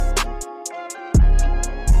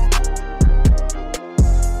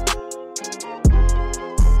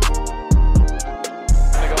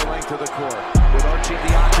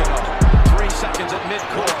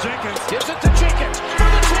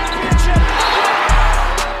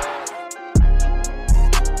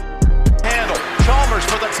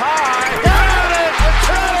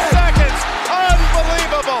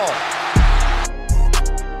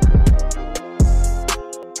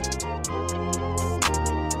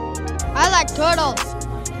I like turtles.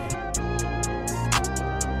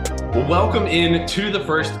 Well, welcome in to the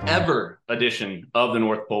first ever edition of the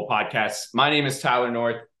North Pole Podcast. My name is Tyler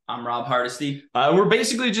North. I'm Rob Hardesty. We're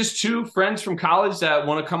basically just two friends from college that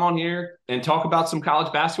want to come on here and talk about some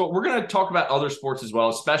college basketball. We're going to talk about other sports as well,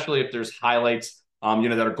 especially if there's highlights,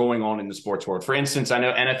 that are going on in the sports world. For instance, I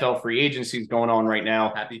know NFL free agency is going on right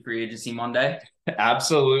now. Happy free agency Monday.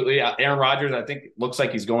 Absolutely. Aaron Rodgers, I think, looks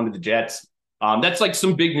like he's going to the Jets. That's like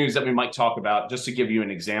some big news that we might talk about, just to give you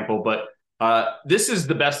an example. But this is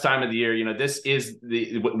the best time of the year. This is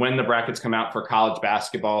when the brackets come out for college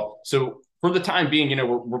basketball. So for the time being,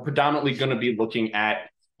 we're predominantly going to be looking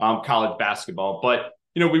at college basketball. But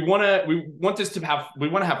we want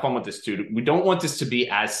to have fun with this too. We don't want this to be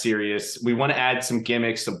as serious. We want to add some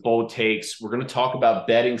gimmicks, some bold takes. We're going to talk about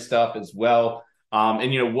betting stuff as well.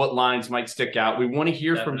 And what lines might stick out. We want to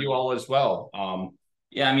hear from you all as well.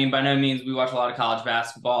 Yeah, I mean, by no means we watch a lot of college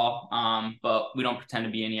basketball, but we don't pretend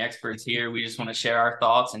to be any experts here. We just want to share our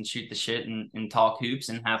thoughts and shoot the shit and talk hoops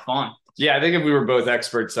and have fun. Yeah, I think if we were both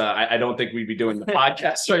experts, I don't think we'd be doing the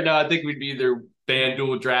podcast right now. I think we'd be either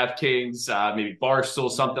FanDuel, DraftKings, maybe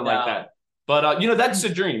Barstool, something like that. But, that's the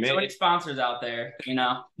dream, man. So many sponsors out there,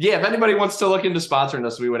 Yeah, if anybody wants to look into sponsoring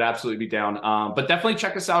us, we would absolutely be down. But definitely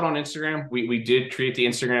check us out on Instagram. We did create the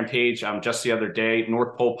Instagram page just the other day,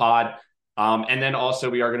 North Pole Pod. And then also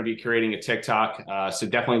we are going to be creating a TikTok. So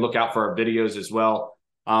definitely look out for our videos as well.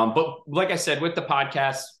 But like I said, with the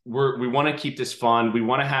podcast, we want to keep this fun. We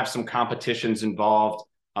want to have some competitions involved.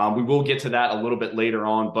 We will get to that a little bit later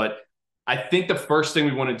on. But I think the first thing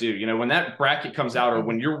we want to do, when that bracket comes out, or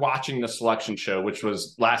when you're watching the selection show, which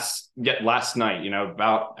was last night,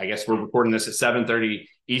 about, I guess we're recording this at 7:30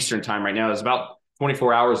 Eastern time right now. It was about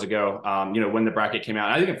 24 hours ago, when the bracket came out.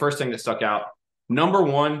 And I think the first thing that stuck out, number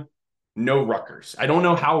one, no Rutgers. I don't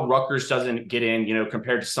know how Rutgers doesn't get in,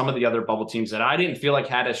 compared to some of the other bubble teams that I didn't feel like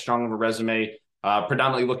had as strong of a resume,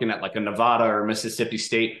 predominantly looking at like a Nevada or Mississippi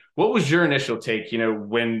State. What was your initial take,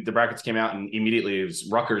 when the brackets came out and immediately it was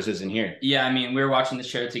Rutgers isn't here? Yeah, I mean, we were watching the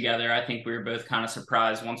show together. I think we were both kind of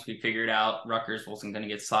surprised once we figured out Rutgers wasn't going to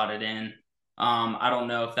get slotted in. I don't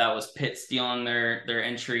know if that was Pitt stealing their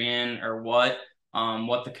entry in or what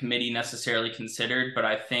the committee necessarily considered, but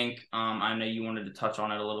I think I know you wanted to touch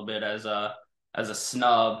on it a little bit as a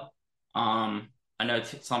snub. I know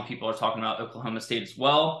some people are talking about Oklahoma State as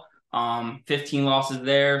well. 15 losses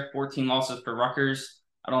there, 14 losses for Rutgers.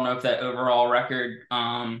 I don't know if that overall record.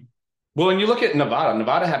 Well, when you look at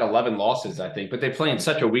Nevada had 11 losses, I think, but they play in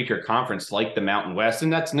such a weaker conference like the Mountain West,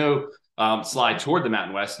 and that's no slide toward the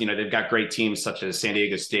Mountain West. They've got great teams such as San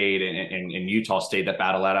Diego State and Utah State that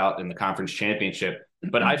battle that out in the conference championship.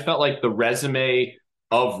 But I felt like the resume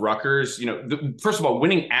of Rutgers, first of all,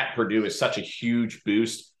 winning at Purdue is such a huge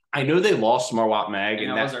boost. I know they lost Marwat Mag,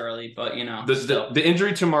 and that was early, but the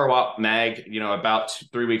injury to Marwat Mag, about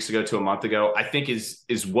 3 weeks ago to a month ago, I think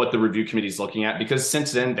is what the review committee is looking at, because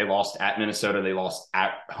since then they lost at Minnesota, they lost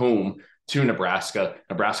at home to Nebraska.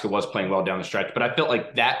 Nebraska was playing well down the stretch, but I felt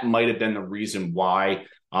like that might have been the reason why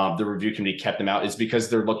the review committee kept them out, is because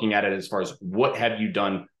they're looking at it as far as what have you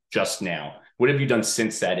done just now? What have you done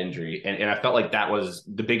since that injury? And I felt like that was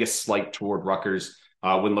the biggest slight toward Rutgers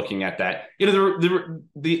when looking at that.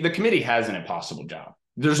 The committee has an impossible job.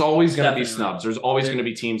 There's always going to be snubs. There's always going to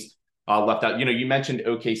be teams left out. You mentioned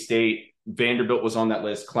OK State, Vanderbilt was on that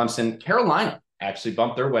list, Clemson, Carolina actually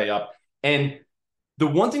bumped their way up. And the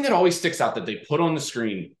one thing that always sticks out that they put on the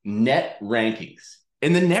screen, net rankings.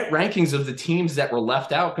 And the net rankings of the teams that were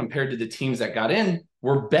left out compared to the teams that got in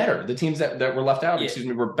were better. The teams that were left out,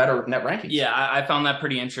 were better net rankings. Yeah, I found that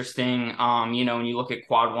pretty interesting. When you look at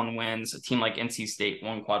quad one wins, a team like NC State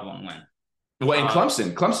won quad one win. Well, and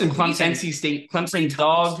Clemson NC State. Clemson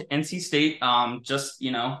dogged NC State just,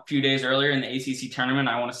 a few days earlier in the ACC tournament,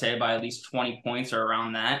 I want to say by at least 20 points or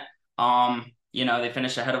around that. They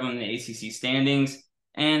finished ahead of them in the ACC standings.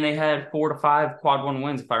 And they had 4 to 5 quad one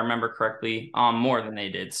wins, if I remember correctly, more than they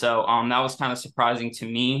did. So that was kind of surprising to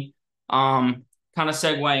me. Kind of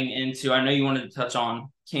segueing into, I know you wanted to touch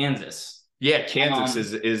on Kansas. Yeah,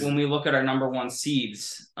 Kansas is when we look at our number one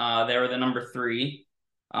seeds, they were the number 3.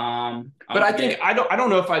 But I think I don't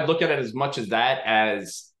know if I'd look at it as much as that,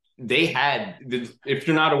 as they had. If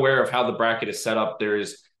you're not aware of how the bracket is set up,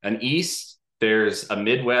 there's an East, there's a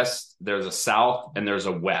Midwest, there's a South, and there's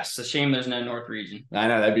a West. It's a shame there's no North region. I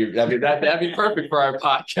know that'd be perfect for our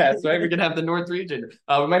podcast. Right? We can have the North region.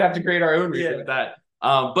 We might have to create our own region with that.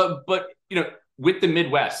 But with the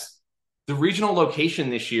Midwest, the regional location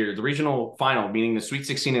this year, the regional final, meaning the Sweet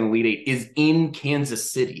 16 and Elite Eight, is in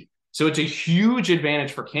Kansas City. So it's a huge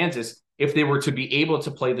advantage for Kansas if they were to be able to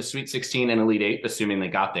play the Sweet 16 and Elite Eight, assuming they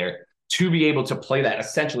got there, to be able to play that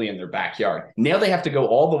essentially in their backyard. Now they have to go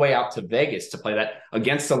all the way out to Vegas to play that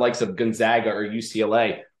against the likes of Gonzaga or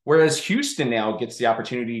UCLA, whereas Houston now gets the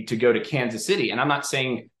opportunity to go to Kansas City. And I'm not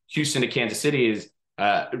saying Houston to Kansas City is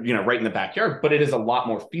right in the backyard, but it is a lot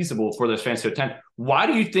more feasible for those fans to attend. Why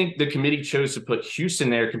do you think the committee chose to put Houston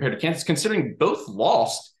there compared to Kansas, considering both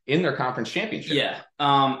lost in their conference championship?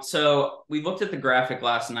 Yeah. So we looked at the graphic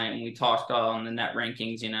last night and we talked on the net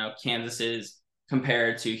rankings, Kansas is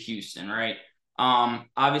compared to Houston, right?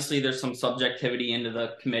 Obviously there's some subjectivity into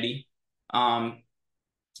the committee.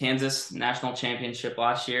 Kansas national championship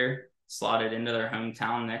last year, slotted into their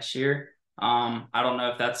hometown next year. I don't know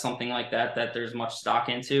if that's something like that there's much stock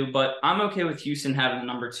into, but I'm okay with Houston having the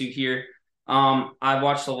number 2 here. I've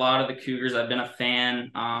watched a lot of the Cougars. I've been a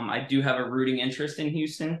fan. I do have a rooting interest in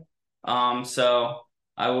Houston. So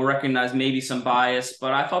I will recognize maybe some bias,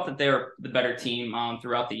 but I thought that they were the better team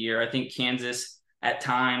throughout the year. I think Kansas at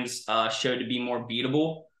times showed to be more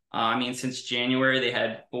beatable. Since January, they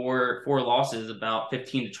had four losses, about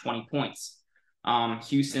 15 to 20 points.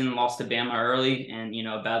 Houston lost to Bama early and,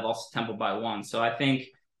 a bad loss to Temple by 1. So I think,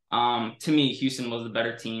 to me, Houston was the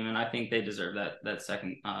better team, and I think they deserve that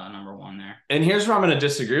second number 1 there. And here's where I'm going to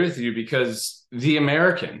disagree with you, because the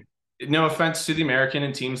American, no offense to the American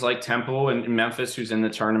and teams like Temple and Memphis, who's in the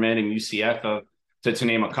tournament, and UCF, to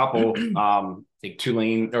name a couple, I think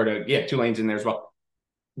Tulane's in there as well.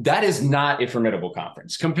 That is not a formidable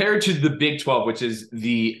conference compared to the Big 12, which is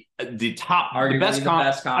the top, arguably the best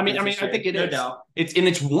conference. I think it no is. Doubt.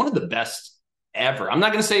 It's one of the best ever. I'm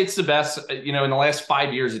not going to say it's the best. In the last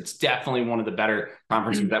 5 years, it's definitely one of the better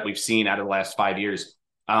conferences that we've seen out of the last 5 years.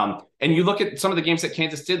 And you look at some of the games that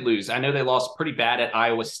Kansas did lose. I know they lost pretty bad at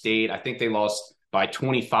Iowa State. I think they lost by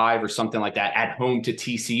 25 or something like that at home to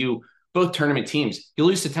TCU. Both tournament teams. You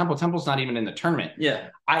lose to Temple. Temple's not even in the tournament. Yeah.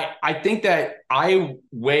 I think that I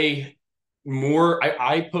weigh more,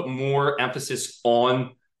 I put more emphasis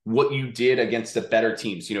on what you did against the better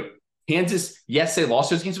teams. Kansas, yes, they lost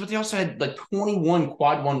those games, but they also had like 21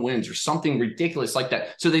 quad 1 wins or something ridiculous like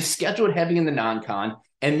that. So they scheduled heavy in the non-con,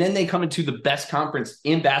 and then they come into the best conference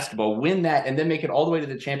in basketball, win that, and then make it all the way to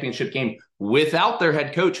the championship game without their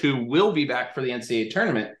head coach, who will be back for the NCAA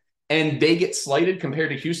tournament. And they get slighted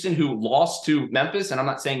compared to Houston, who lost to Memphis. And I'm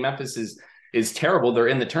not saying Memphis is terrible. They're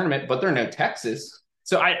in the tournament, but they're no Texas.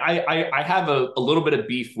 So I have a little bit of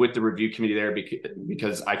beef with the review committee there,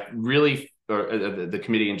 because I really, or the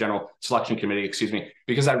committee in general, selection committee, excuse me,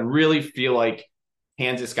 because I really feel like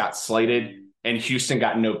Kansas got slighted and Houston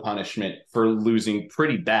got no punishment for losing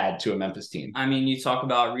pretty bad to a Memphis team. You talk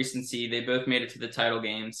about recency. They both made it to the title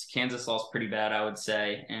games. Kansas lost pretty bad, I would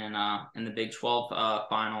say, in the Big 12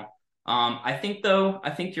 final. I think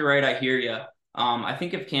you're right. I hear you. I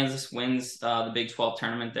think if Kansas wins the Big 12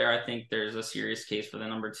 tournament there, I think there's a serious case for the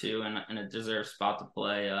number 2 and a deserved spot to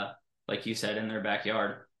play, like you said, in their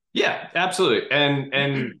backyard. Yeah, absolutely.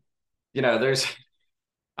 And there's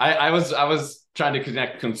I was trying to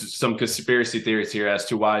connect some conspiracy theories here as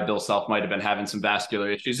to why Bill Self might have been having some vascular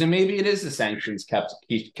issues, and maybe it is the sanctions kept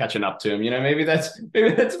catching up to him. Maybe that's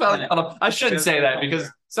about. I shouldn't say that, because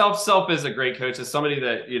Self is a great coach. As somebody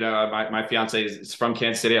that my fiance is from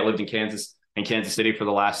Kansas City. I lived in Kansas City for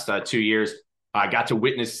the last 2 years. I got to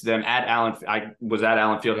witness them at Allen. I was at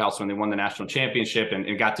Allen Fieldhouse when they won the national championship,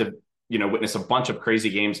 and got to witness a bunch of crazy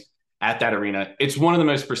games at that arena. It's one of the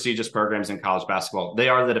most prestigious programs in college basketball. They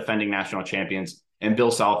are the defending national champions, and Bill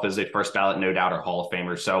Self is a first ballot, no doubt, or Hall of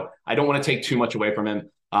Famer. So I don't want to take too much away from him.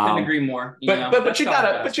 Couldn't agree more. But you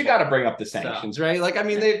gotta bring up the sanctions, right?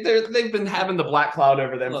 They've been having the black cloud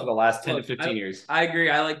over them for the last 10 to 15 years. I agree.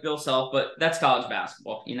 I like Bill Self, but that's college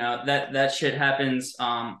basketball. That shit happens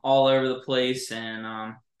all over the place,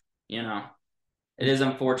 and it is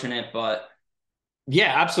unfortunate, but.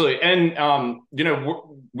 Yeah, absolutely. And,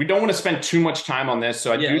 we don't want to spend too much time on this.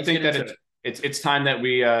 So I do think that it's time that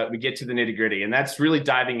we get to the nitty gritty, and that's really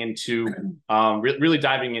diving into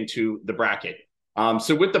the bracket.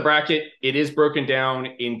 So with the bracket, it is broken down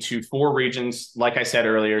into 4 regions. Like I said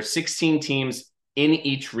earlier, 16 teams in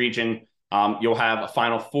each region. You'll have a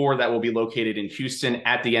Final Four that will be located in Houston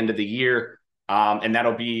at the end of the year. And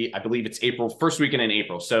that'll be, I believe it's first weekend in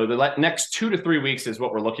April. So the next 2 to 3 weeks is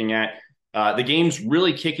what we're looking at. The games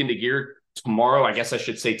really kick into gear tomorrow. I guess I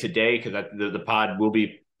should say today, because the pod will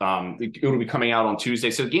be it will be coming out on Tuesday.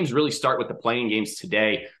 So the games really start with the playing games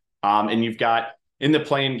today. And you've got in the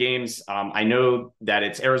playing games, I know that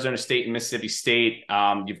it's Arizona State and Mississippi State.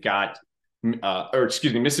 You've got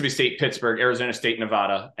Mississippi State, Pittsburgh, Arizona State,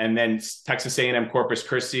 Nevada, and then Texas A&M, Corpus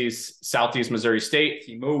Christi, Southeast Missouri State,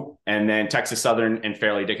 and then Texas Southern and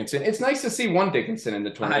Fairleigh Dickinson. It's nice to see one Dickinson in the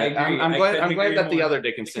tournament. I agree. I'm glad that more. the other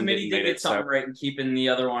Dickinson the committee did get something right and keeping the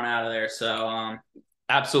other one out of there. So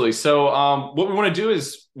absolutely. So what we want to do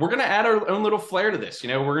is we're going to add our own little flair to this.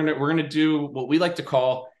 We're going to do what we like to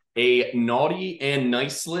call a naughty and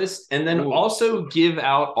nice list, and then also give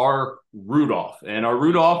out our Rudolph. And our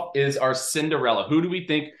Rudolph is our Cinderella. Who do we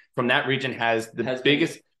think from that region has the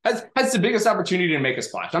biggest opportunity to make a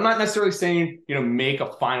splash? I'm not necessarily saying, make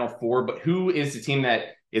a Final Four, but who is the team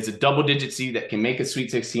that is a double-digit seed that can make a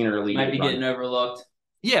Sweet 16 or Elite Eight might be getting overlooked?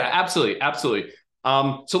 Yeah, absolutely.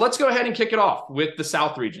 So let's go ahead and kick it off with the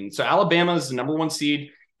South region. So Alabama is the number 1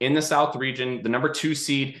 seed in the South region. The number 2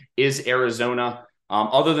 seed is Arizona.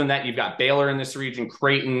 Other than that, you've got Baylor in this region,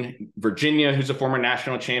 Creighton, Virginia, who's a former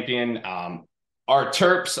national champion. Our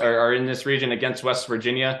Terps are in this region against West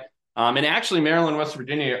Virginia. And actually, Maryland, West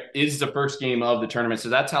Virginia is the first game of the tournament. So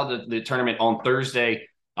that's how the tournament on Thursday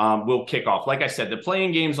will kick off. Like I said, the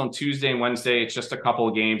playing games on Tuesday and Wednesday, it's just a couple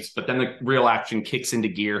of games, but then the real action kicks into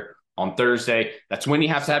gear on Thursday. That's when you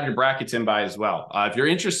have to have your brackets in by as well. If you're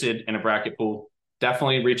interested in a bracket pool,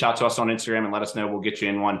 definitely reach out to us on Instagram and let us know. We'll get you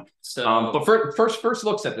in one. So, but first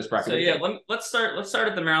looks at this bracket. So yeah, let's start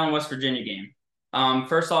at the Maryland West Virginia game.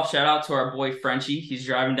 First off, shout out to our boy Frenchie. He's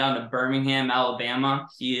driving down to Birmingham, Alabama.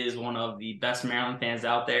 He is one of the best Maryland fans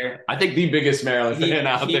out there. I think the biggest Maryland fan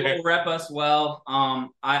out there. He will rep us well.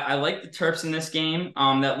 I like the Terps in this game.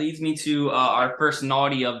 That leads me to our first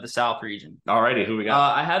naughty of the South region. Alrighty, who we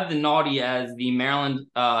got? I have the naughty as the Maryland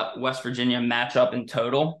West Virginia matchup in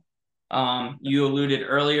total. You alluded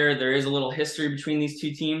earlier, there is a little history between these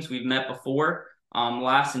two teams. We've met before,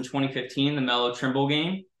 last in 2015, the Mello Trimble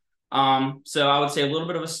game. So I would say a little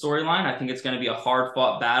bit of a storyline. I think it's going to be a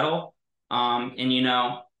hard-fought battle.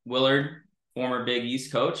 And, Willard, former Big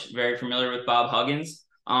East coach, very familiar with Bob Huggins.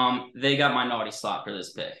 They got my naughty slot for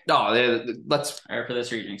this pick. For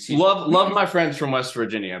this region. Love my friends from West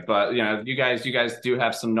Virginia, but you guys do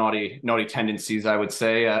have some naughty tendencies, I would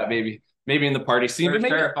say. Maybe in the party scene, but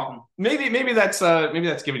maybe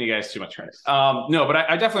that's giving you guys too much credit. No, but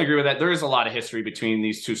I definitely agree with that. There is a lot of history between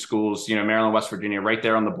these two schools. Maryland, West Virginia, right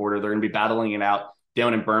there on the border. They're going to be battling it out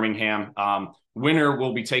down in Birmingham. Winner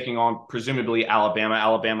will be taking on presumably Alabama.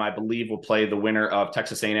 Alabama, I believe, will play the winner of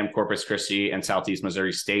Texas A&M, Corpus Christi, and Southeast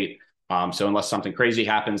Missouri State. So unless something crazy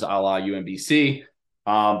happens, a la UMBC,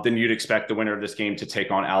 then you'd expect the winner of this game to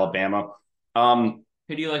take on Alabama. Who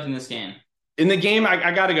do you like in this game? In the game,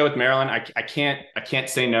 I got to go with Maryland. I can't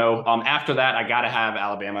say no. After that, I got to have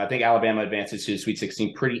Alabama. I think Alabama advances to the Sweet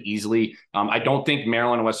 16 pretty easily. I don't think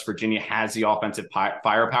Maryland and West Virginia has the offensive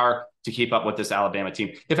firepower to keep up with this Alabama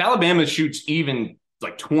team. If Alabama shoots even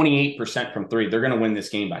like 28% from three, they're going to win this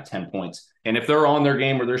game by 10 points. And if they're on their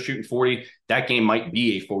game where they're shooting 40, that game might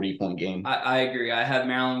be a 40-point game. I agree. I have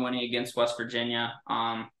Maryland winning against West Virginia.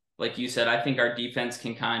 Like you said, I think our defense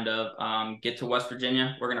can kind of get to West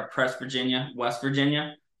Virginia. We're going to press West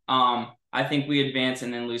Virginia. I think we advance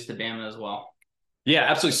and then lose to Bama as well. Yeah,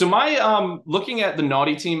 absolutely. So my looking at the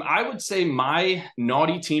naughty team, I would say my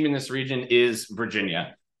naughty team in this region is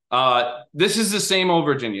Virginia. This is the same old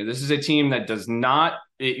Virginia. This is a team that does not,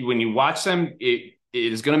 when you watch them, it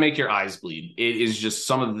is going to make your eyes bleed. It is just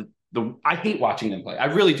some of I hate watching them play. I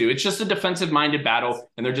really do. It's just a defensive-minded battle,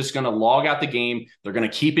 and they're just going to log out the game. They're going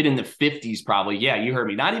to keep it in the 50s probably. Yeah, you heard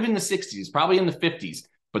me. Not even the 60s, probably in the 50s.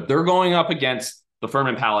 But they're going up against the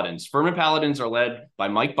Furman Paladins. Furman Paladins are led by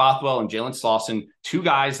Mike Bothwell and Jalen Slauson, two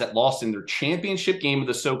guys that lost in their championship game of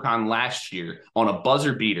the SoCon last year on a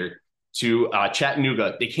buzzer beater to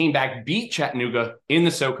Chattanooga. They came back, beat Chattanooga in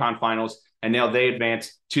the SoCon finals, and now they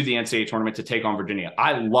advance to the NCAA tournament to take on Virginia.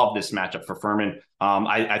 I love this matchup for Furman.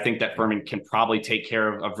 I think that Furman can probably take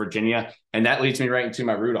care of Virginia, and that leads me right into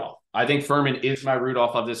my Rudolph. I think Furman is my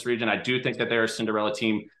Rudolph of this region. I do think that they're a Cinderella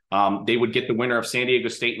team. They would get the winner of San Diego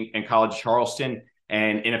State and College Charleston,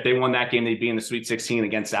 and if they won that game, they'd be in the Sweet 16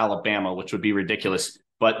 against Alabama, which would be ridiculous.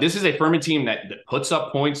 But this is a Furman team that puts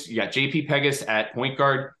up points. You got J.P. Pegas at point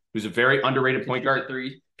guard, who's a very underrated point guard.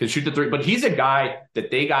 Can shoot the three, but he's a guy that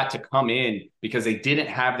they got to come in because they didn't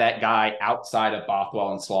have that guy outside of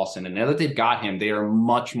Bothwell and Slauson. And now that they've got him, they are a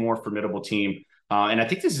much more formidable team. And I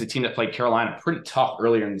think this is a team that played Carolina pretty tough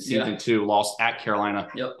earlier in the season too, lost at Carolina.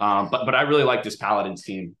 Yep. But I really like this Paladins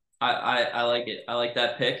team. I like it. I like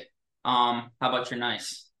that pick. How about your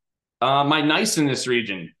nice? My nice in this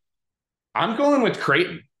region, I'm going with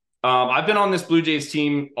Creighton. I've been on this Blue Jays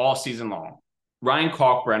team all season long. Ryan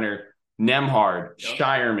Kalkbrenner, Nemhard,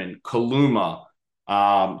 Shireman, Kaluma,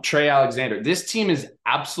 Trey Alexander. This team is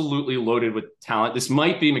absolutely loaded with talent. This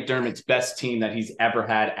might be McDermott's best team that he's ever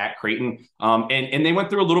had at Creighton. And they went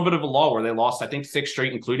through a little bit of a lull where they lost, I think, 6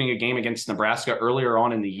 straight, including a game against Nebraska earlier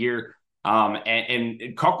on in the year.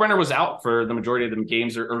 And Kalkbrenner was out for the majority of the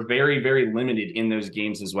games, or very, very limited in those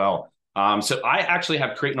games as well. So I actually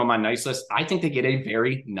have Creighton on my nice list. I think they get a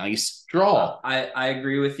very nice draw. I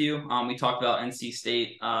agree with you. We talked about NC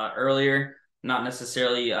State earlier. Not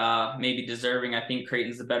necessarily maybe deserving. I think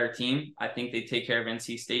Creighton's the better team. I think they take care of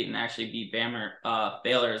NC State and actually beat Baylor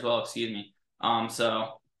as well. Excuse me.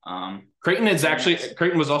 Creighton is actually nice.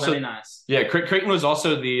 Creighton was also very nice. Yeah, Creighton was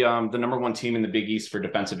also the number 1 team in the Big East for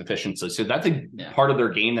defensive efficiency. So that's a part of their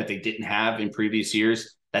game that they didn't have in previous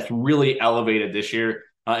years. That's really elevated this year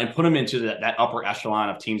and put them into that upper echelon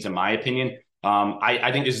of teams, in my opinion.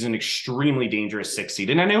 I think this is an extremely dangerous 6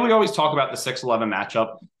 seed. And I know we always talk about the 6-11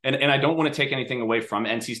 matchup, and I don't want to take anything away from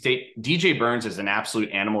NC State. DJ Burns is an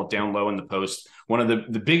absolute animal down low in the post. One of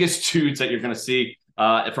the biggest dudes that you're going to see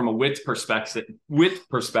from a width perspective, in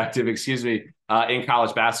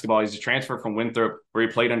college basketball. He's a transfer from Winthrop, where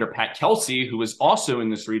he played under Pat Kelsey, who was also in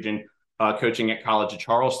this region coaching at College of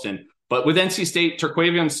Charleston. But with NC State,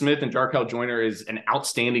 Terquavion Smith and Jarkel Joyner is an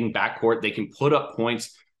outstanding backcourt. They can put up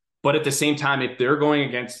points. But at the same time, if they're going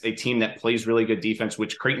against a team that plays really good defense,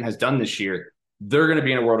 which Creighton has done this year, they're going to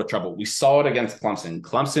be in a world of trouble. We saw it against Clemson.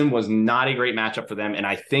 Clemson was not a great matchup for them. And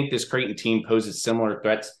I think this Creighton team poses similar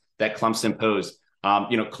threats that Clemson posed.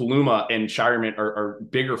 Kaluma and Shireman are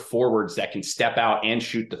bigger forwards that can step out and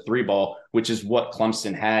shoot the 3 ball, which is what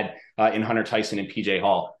Clemson had in Hunter Tyson and PJ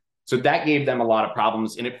Hall. So that gave them a lot of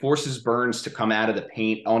problems, and it forces Burns to come out of the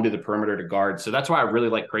paint onto the perimeter to guard. So that's why I really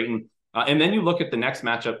like Creighton. And then you look at the next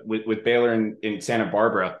matchup with Baylor in Santa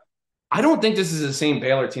Barbara. I don't think this is the same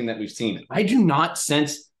Baylor team that we've seen. I do not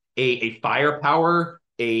sense a firepower,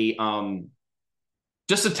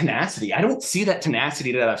 just a tenacity. I don't see that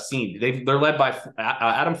tenacity that I've seen. They're led by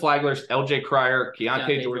Adam Flagler, LJ Cryer,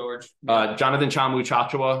 Keontae George, Jonathan Chamu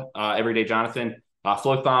Chachua, Everyday Jonathan,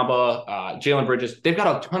 Flo Thamba, Jalen Bridges. They've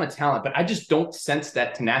got a ton of talent, but I just don't sense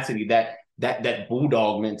that tenacity, that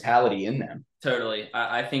bulldog mentality in them. Totally.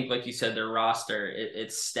 I think, like you said, their roster,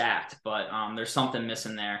 it's stacked, but there's something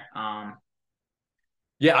missing there.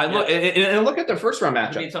 Look at their first round matchup.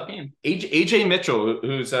 It'll be a tough game. AJ Mitchell,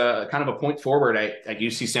 who's kind of a point forward at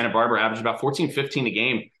UC Santa Barbara, averaged about 14-15 a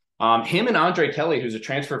game. Him and Andre Kelly, who's a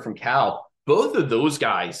transfer from Cal, both of those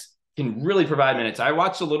guys can really provide minutes. I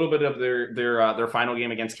watched a little bit of their final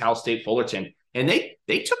game against Cal State Fullerton, and they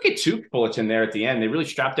took it to Fullerton there at the end. They really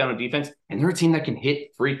strapped down on defense, and they're a team that can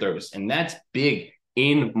hit free throws, and that's big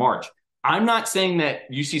in March. I'm not saying that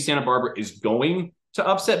UC Santa Barbara is going to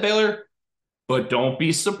upset Baylor, but don't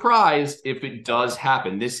be surprised if it does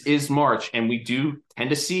happen. This is March, and we do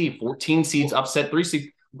tend to see 14 seeds upset 3 seeds.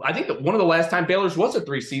 I think that one of the last time Baylor's was a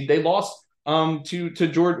 3 seed, they lost to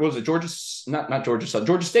Georgia. Was it Georgia? Not Georgia.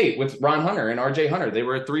 Georgia State with Ron Hunter and RJ Hunter. They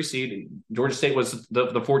were a 3 seed, and Georgia State was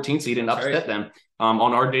the 14 seed and upset them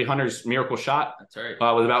on RJ Hunter's miracle shot. That's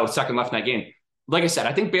right. With about a second left in that game. Like I said,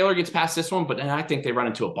 I think Baylor gets past this one, but then I think they run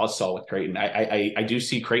into a buzzsaw with Creighton. I do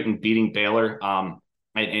see Creighton beating Baylor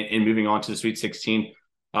and moving on to the Sweet 16.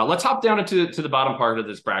 Let's hop down into the bottom part of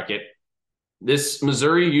this bracket. This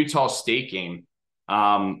Missouri-Utah State game.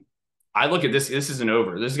 I look at this. This is an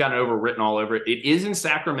over. This has got an over written all over it. It is in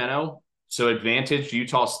Sacramento, so advantage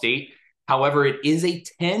Utah State. However, it is a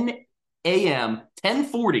 10 a.m.,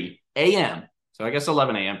 10:40 a.m., so I guess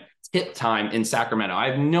 11 a.m. tip time in Sacramento. I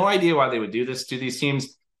have no idea why they would do this to these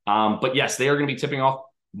teams, but yes, they are going to be tipping off.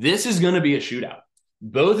 This is going to be a shootout.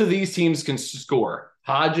 Both of these teams can score.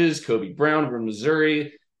 Hodges, Kobe Brown from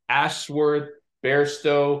Missouri, Ashworth,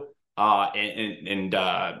 Bairstow, and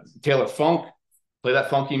Taylor Funk. Play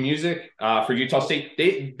that funky music for Utah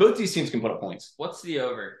State. Both these teams can put up points. What's the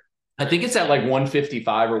over? I think it's at like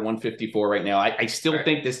 155 or 154 right now. I still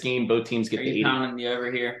think this game, both teams get to 80. Pounding the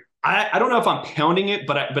over here? I don't know if I'm pounding it,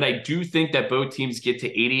 but I do think that both teams get to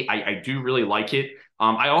 80. I do really like it.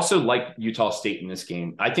 I also like Utah State in this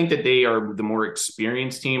game. I think that they are the more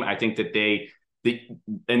experienced team. I think that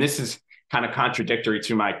and this is kind of contradictory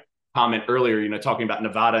to my comment earlier, talking about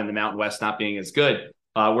Nevada and the Mountain West not being as good.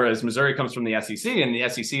 Whereas Missouri comes from the SEC, and the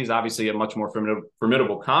SEC is obviously a much more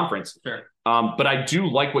formidable conference. Sure. But I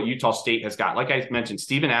do like what Utah State has got. Like I mentioned,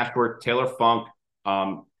 Stephen Ashworth, Taylor Funk,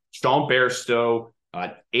 Sean Bairstow,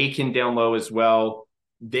 Aiken down low as well.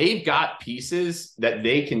 They've got pieces that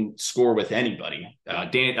they can score with anybody.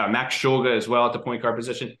 Max Shulga as well at the point guard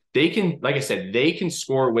position. They can, like I said, they can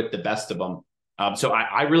score with the best of them. So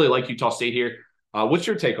I really like Utah State here. What's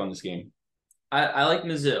your take on this game? I like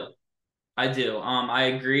Mizzou. I do. I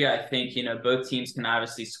agree. I think, both teams can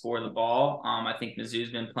obviously score the ball. I think Mizzou's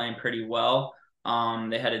been playing pretty well.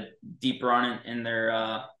 They had a deep run in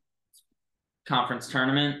their conference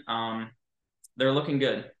tournament. They're looking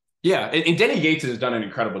good. Yeah, and Denny Gates has done an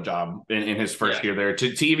incredible job in his first year there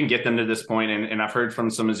to even get them to this point. And I've heard from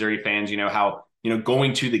some Missouri fans, how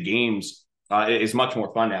going to the games is much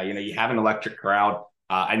more fun now. You have an electric crowd.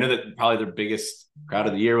 I know that probably their biggest crowd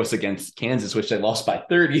of the year was against Kansas, which they lost by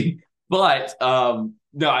 30. But no,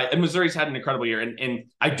 Missouri's had an incredible year, and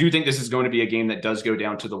I do think this is going to be a game that does go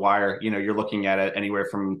down to the wire. You're looking at it anywhere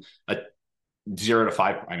from a 0 to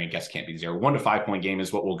 5. I mean, I guess it can't be 0. 1 to 5 point game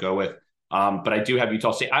is what we'll go with. But I do have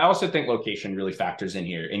Utah State. I also think location really factors in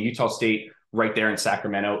here. And Utah State right there in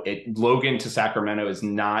Sacramento, Logan to Sacramento is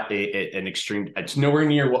not an extreme. It's nowhere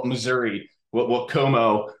near what Missouri, what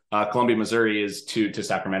Como, Columbia, Missouri is to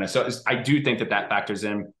Sacramento. So I do think that factors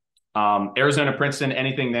in. Arizona, Princeton,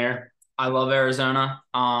 anything there? I love Arizona.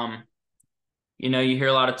 You hear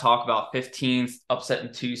a lot of talk about 15th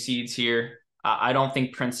upsetting 2 seeds here. I don't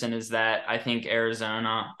think Princeton is that. I think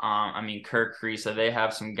Arizona, Kirk Kriisa, they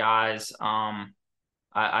have some guys.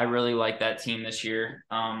 I really like that team this year.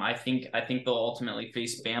 I think they'll ultimately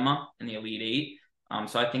face Bama in the Elite Eight.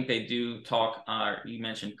 So I think they do talk. You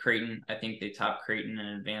mentioned Creighton. I think they top Creighton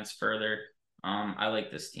and advance further. I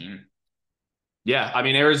like this team. Yeah,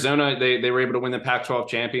 Arizona, they were able to win the Pac-12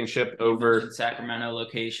 championship over Sacramento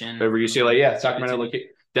location. Over UCLA, yeah, Sacramento location.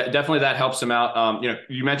 Definitely that helps them out.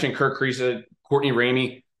 You mentioned Kirk Kriisa, Courtney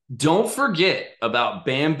Ramey. Don't forget about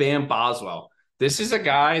Bam Bam Boswell. This is a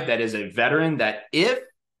guy that is a veteran that if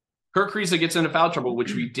Kirk Kriisa gets into foul trouble,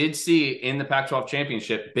 which we did see in the Pac-12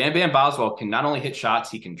 championship, Bam Bam Boswell can not only hit shots,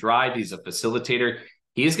 he can drive. He's a facilitator.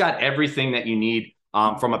 He's got everything that you need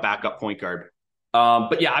from a backup point guard.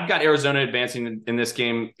 But yeah, I've got Arizona advancing in this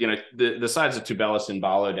game. The sides of Tubelis and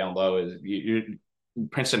Ballo down low is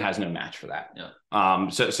Princeton has no match for that. Yeah.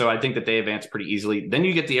 So I think that they advance pretty easily. Then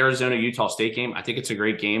you get the Arizona-Utah State game. I think it's a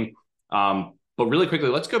great game. But really quickly,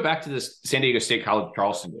 let's go back to this San Diego State College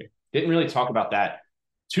Charleston game. Didn't really talk about that.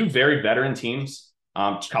 2 very veteran teams.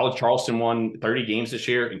 College Charleston won 30 games this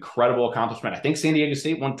year. Incredible accomplishment. I think San Diego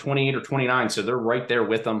State won 28 or 29, so they're right there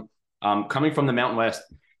with them. Coming from the Mountain West.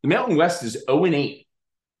 The Mountain West is 0-8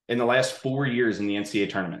 in the last 4 years in the NCAA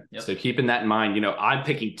tournament. Yep. So keeping that in mind, I'm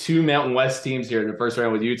picking 2 Mountain West teams here in the first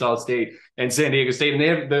round with Utah State and San Diego State, and they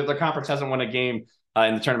have the conference hasn't won a game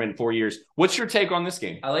in the tournament in 4 years. What's your take on this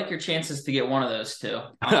game? I like your chances to get one of those two. All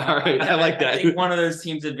right, I like that. I think one of those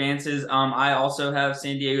teams advances. I also have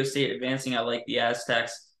San Diego State advancing. I like the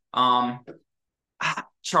Aztecs.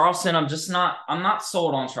 Charleston, I'm not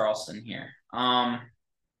sold on Charleston here. I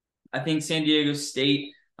think San Diego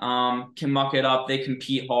State can muck it up. They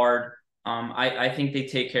compete hard. I think they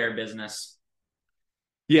take care of business.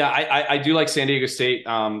 Yeah, I do like San Diego State.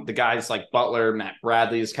 The guys like Butler, Matt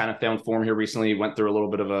Bradley has kind of found form here recently. Went through a little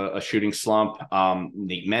bit of a shooting slump.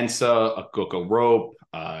 Nate Mensa, Akoko Rope,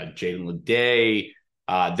 Jaden Leday.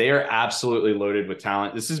 They are absolutely loaded with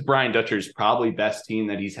talent. This is Brian Dutcher's probably best team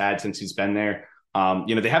that he's had since he's been there.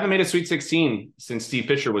 They haven't made a Sweet 16 since Steve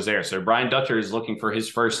Fisher was there. So Brian Dutcher is looking for his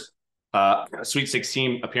first Sweet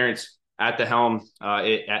 16 appearance at the helm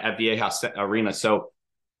at Viejas Arena. So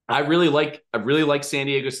I really like San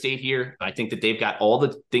Diego State here. I think that they've got all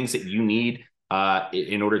the things that you need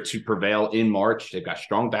in order to prevail in March. They've got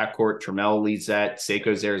strong backcourt. Trammell leads that.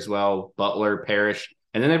 Seiko's there as well. Butler, Parrish.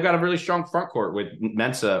 And then they've got a really strong front court with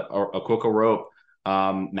Mensa, or Akoko Rope,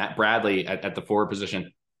 Matt Bradley at the forward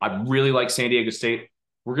position. I really like San Diego State.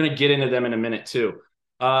 We're going to get into them in a minute too.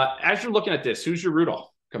 As you're looking at this, who's your Rudolph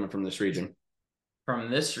coming from this region? From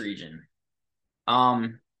this region,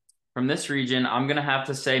 I'm going to have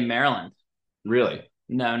to say Maryland. Really?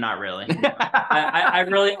 No, not really. I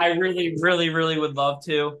really would love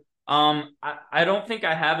to. I don't think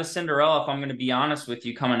I have a Cinderella, if I'm going to be honest with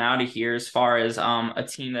you, coming out of here as far as a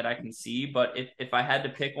team that I can see. But if I had to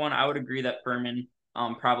pick one, I would agree that Furman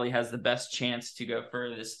probably has the best chance to go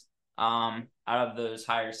furthest out of those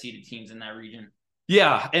higher seeded teams in that region.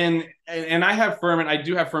 Yeah, and I have Furman. I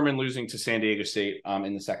do have Furman losing to San Diego State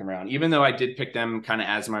in the second round. Even though I did pick them kind of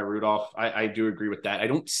as my Rudolph, I do agree with that. I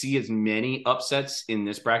don't see as many upsets in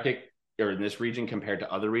this bracket or in this region compared to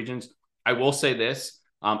other regions. I will say this.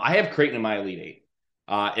 I have Creighton in my Elite Eight.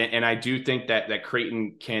 And I do think that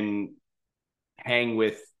Creighton can hang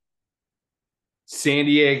with San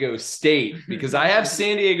Diego State, because I have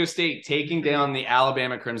San Diego State taking down the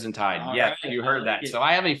Alabama Crimson Tide. Yeah, right. You heard that. So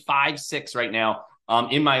I have a 5-6 right now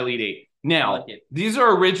in my Elite Eight. Now, these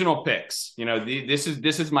are original picks. This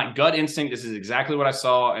is my gut instinct. This is exactly what I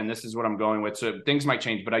saw, and this is what I'm going with. So things might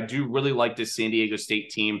change, but I do really like this San Diego State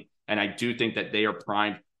team. And I do think that they are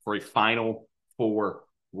primed for a Final Four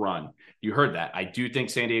run. You heard that. I do think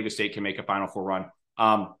San Diego State can make a Final Four run.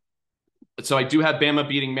 So I do have Bama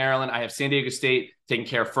beating Maryland. I have San Diego State taking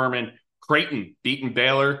care of Furman, Creighton beating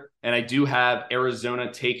Baylor, and I do have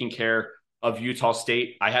Arizona taking care of Utah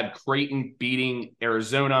State. I had Creighton beating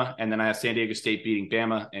Arizona, and then I have San Diego State beating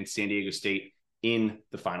Bama and San Diego State in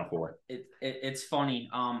the Final Four. It's funny.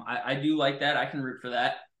 I do like that. I can root for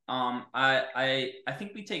that. I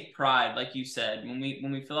think we take pride, like you said, when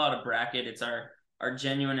we fill out a bracket, it's our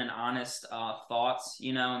genuine and honest thoughts,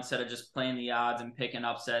 instead of just playing the odds and picking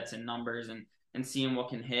upsets and numbers and seeing what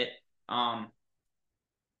can hit.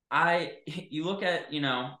 You look at,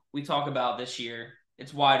 we talk about this year,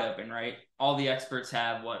 it's wide open, right? All the experts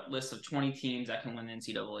have list of 20 teams that can win the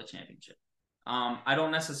NCAA championship. I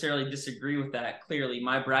don't necessarily disagree with that. Clearly,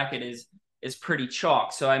 my bracket is pretty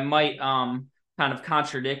chalk, so I might kind of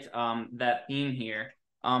contradict that theme here.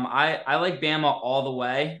 I like Bama all the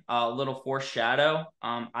way. A little foreshadow.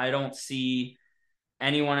 I don't see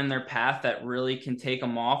anyone in their path that really can take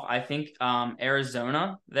them off. I think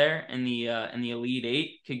Arizona there in the Elite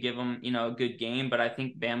Eight could give them a good game, but I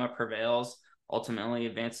think Bama prevails, ultimately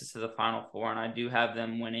advances to the Final Four, and I do have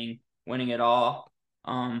them winning it all.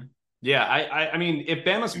 Yeah, I mean, if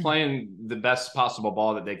Bama's playing the best possible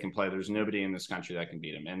ball that they can play, there's nobody in this country that can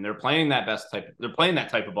beat them, and they're playing that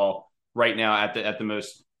type of ball right now at the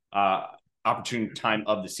most opportune time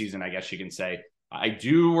of the season, I guess you can say. I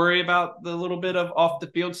do worry about the little bit of off the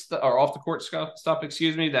field or off the court stuff,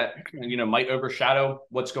 that might overshadow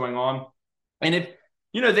what's going on. And if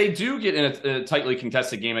they do get in a tightly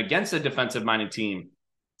contested game against a defensive minded team,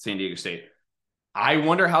 San Diego State, I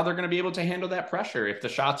wonder how they're going to be able to handle that pressure if the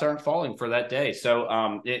shots aren't falling for that day. So,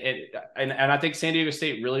 and I think San Diego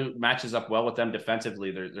State really matches up well with them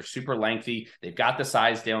defensively. They're super lengthy. They've got the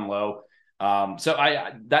size down low. So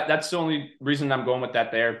that's the only reason I'm going with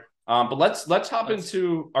that there. But let's hop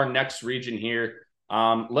into our next region here.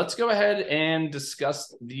 Let's go ahead and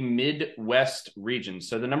discuss the Midwest region.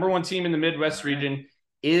 So the number one team in the Midwest region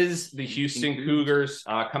is the Houston Cougars,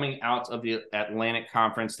 coming out of the Atlantic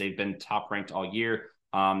Conference. They've been top ranked all year.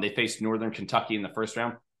 They faced Northern Kentucky in the first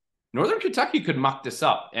round. Northern Kentucky could muck this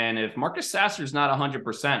up. And if Marcus Sasser's not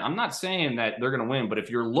 100%, I'm not saying that they're going to win, but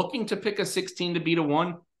if you're looking to pick a 16 to beat a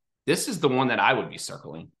 1, this is the one that I would be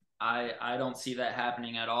circling. I don't see that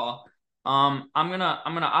happening at all. I'm gonna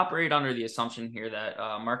operate under the assumption here that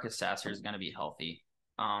Marcus Sasser is gonna be healthy.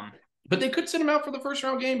 But they could sit him out for the first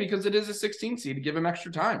round game because it is a 16 seed to give him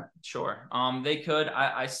extra time. Sure. They could.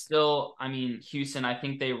 I mean, Houston, I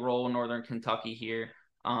think they roll Northern Kentucky here.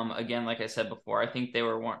 Again, like I said before, I think they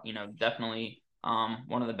were definitely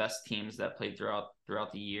one of the best teams that played throughout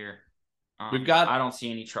the year. I don't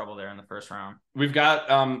see any trouble there in the first round. We've got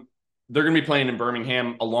they're going to be playing in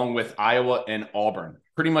Birmingham along with Iowa and Auburn.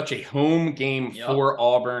 Pretty much a home game for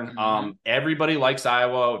Auburn. Mm-hmm. Everybody likes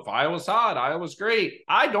Iowa. If Iowa's hot, Iowa's great.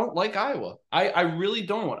 I don't like Iowa. I really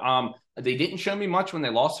don't. They didn't show me much when they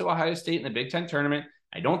lost to Ohio State in the Big Ten tournament.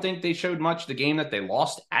 I don't think they showed much the game that they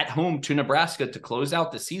lost at home to Nebraska to close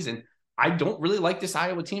out the season. I don't really like this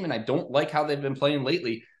Iowa team, and I don't like how they've been playing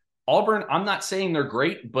lately. Auburn, I'm not saying they're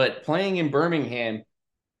great, but playing in Birmingham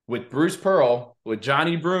with Bruce Pearl, with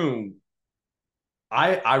Johnny Broome,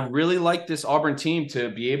 I really like this Auburn team to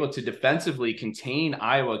be able to defensively contain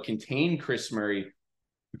Iowa, contain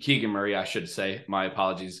Keegan Murray, I should say. My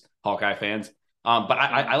apologies, Hawkeye fans. But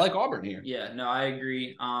I like Auburn here. Yeah, no, I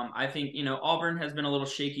agree. I think, Auburn has been a little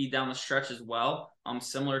shaky down the stretch as well,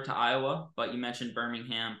 similar to Iowa, but you mentioned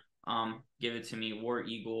Birmingham. Give it to me, War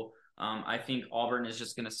Eagle. I think Auburn is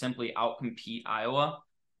just going to simply outcompete Iowa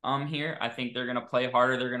here. I think they're going to play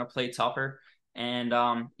harder. They're going to play tougher. And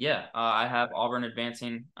I have Auburn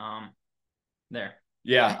advancing there.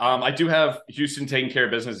 Yeah, I do have Houston taking care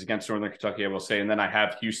of business against Northern Kentucky, I will say. And then I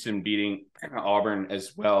have Houston beating Auburn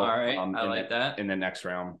as well. All right, I like that. In the next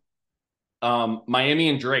round. Miami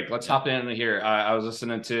and Drake. Let's hop in here. I was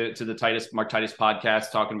listening to the Mark Titus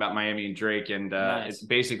podcast talking about Miami and Drake, and nice. It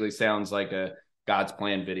basically sounds like a God's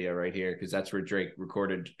Plan video right here, because that's where Drake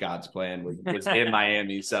recorded God's Plan was in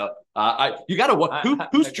Miami. So you got to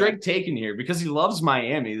who's Drake taking here, because he loves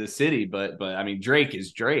Miami, the city, but I mean Drake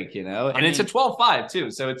is Drake, and it's a 12-5 too,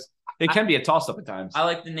 so it can be a toss up at times. I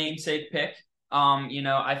like the namesake pick.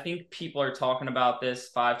 I think people are talking about this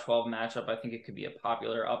 5-12 matchup. I think it could be a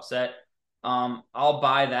popular upset. I'll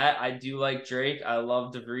buy that. I do like Drake. I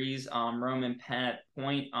love DeVries. Roman Penn at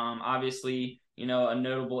point. Obviously, a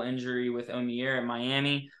notable injury with Omier in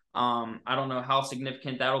Miami. I don't know how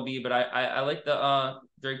significant that'll be, but I like the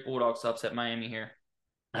Drake Bulldogs upset Miami here.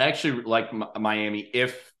 I actually like Miami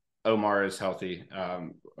if Omar is healthy,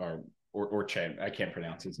 or Che. I can't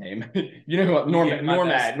pronounce his name. You know what?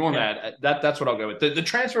 Normad. That's what I'll go with. The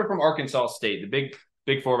transfer from Arkansas State, the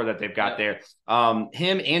big forward that they've got there.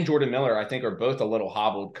 Him and Jordan Miller, I think, are both a little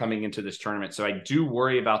hobbled coming into this tournament. So I do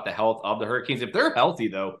worry about the health of the Hurricanes. If they're healthy,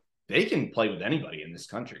 though, they can play with anybody in this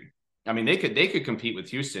country. I mean, they could compete with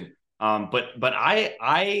Houston. But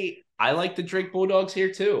I like the Drake Bulldogs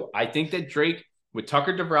here too. I think that Drake, with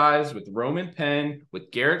Tucker DeVries, with Roman Penn,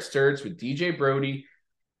 with Garrett Sturz, with DJ Brody,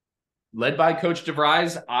 led by Coach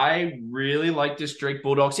DeVries, I really like this Drake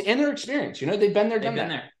Bulldogs and their experience. You know, they've been there, done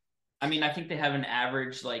that. I mean, I think they have an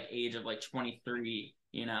average age of 23,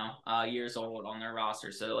 years old on their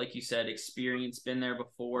roster. So, like you said, experience, been there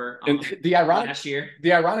before. And the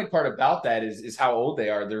ironic part about that is how old they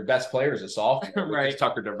are. Their best player is a sophomore, right?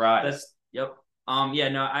 Tucker DeVries. Yep.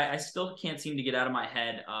 I still can't seem to get out of my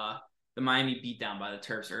head the Miami beatdown by the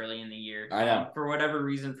Terps early in the year. I know. For whatever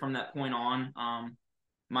reason, from that point on,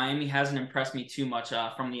 Miami hasn't impressed me too much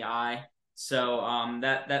from the eye. So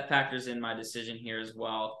that factors in my decision here as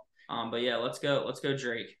well. But yeah, let's go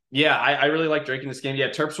Drake. Yeah, I really like Drake in this game. Yeah,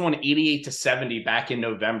 Terps won 88-70 back in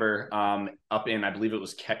November, up in, I believe it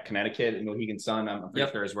was Connecticut, and Mohegan Sun, I'm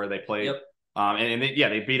pretty sure is where they played. Yep.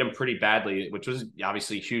 They beat them pretty badly, which was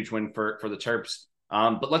obviously a huge win for the Terps.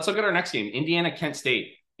 But let's look at our next game, Indiana-Kent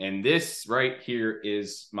State. And this right here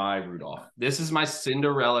is my Rudolph. This is my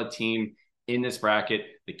Cinderella team in this bracket,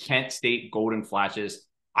 the Kent State Golden Flashes.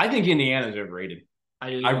 I think Indiana's overrated.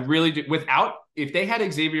 I really do. If they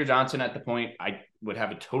had Xavier Johnson at the point, I would have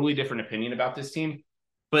a totally different opinion about this team.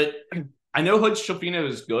 But I know Hood Schifino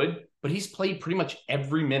is good, but he's played pretty much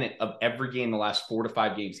every minute of every game the last 4 to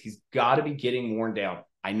 5 games. He's got to be getting worn down.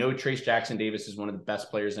 I know Trace Jackson Davis is one of the best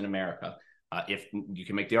players in America. If you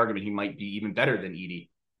can make the argument, he might be even better than Edey.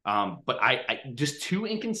 But I just too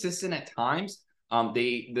inconsistent at times.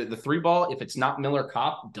 The 3-ball, if it's not Miller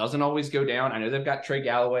Kopp, doesn't always go down. I know they've got Trey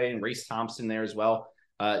Galloway and Race Thompson there as well.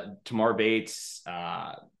 Tamar Bates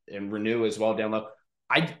and Renew as well down low.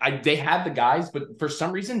 They have the guys, but for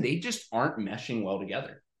some reason they just aren't meshing well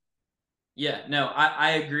together. Yeah, no,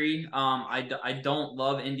 I agree. I don't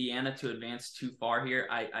love Indiana to advance too far here.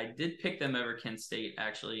 I did pick them over Kent State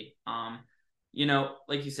actually.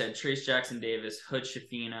 Like you said, Trace Jackson Davis, Hood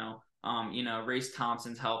Schifino, Race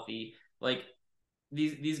Thompson's healthy.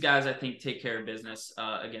 These guys I think take care of business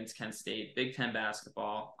against Kent State. Big Ten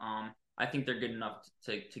basketball. I think they're good enough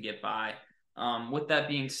to get by. With that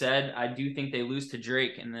being said, I do think they lose to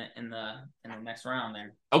Drake in the next round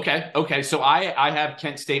there. Okay. So I have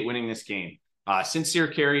Kent State winning this game. Sincere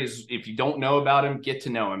Carey is, if you don't know about him, get to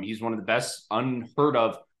know him. He's one of the best unheard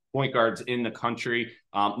of point guards in the country.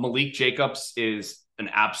 Malik Jacobs is an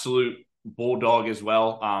absolute bulldog as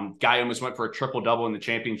well. Guy almost went for a triple-double in the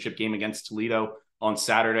championship game against Toledo on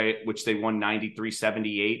Saturday, which they won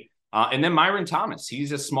 93-78. And then Myron Thomas,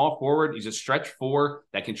 he's a small forward. He's a stretch 4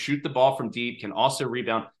 that can shoot the ball from deep, can also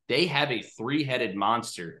rebound. They have a 3-headed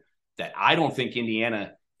monster that I don't think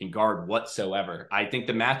Indiana can guard whatsoever. I think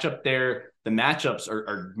the matchups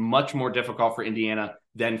are much more difficult for Indiana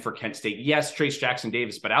than for Kent State. Yes, Trace Jackson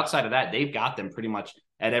Davis, but outside of that, they've got them pretty much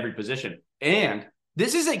at every position. And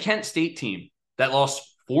this is a Kent State team that lost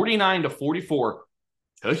 49-44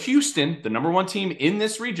 to Houston, the number 1 team in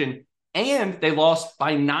this region, and they lost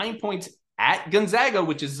by 9 points at Gonzaga,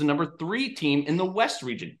 which is the number 3 team in the West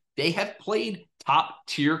region. They have played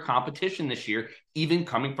top-tier competition this year, even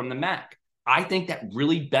coming from the MAC. I think that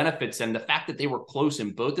really benefits them. The fact that they were close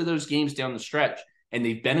in both of those games down the stretch, and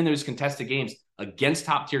they've been in those contested games against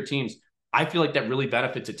top-tier teams, I feel like that really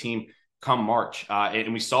benefits a team come March.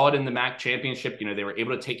 And we saw it in the MAC championship. They were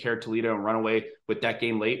able to take care of Toledo and run away with that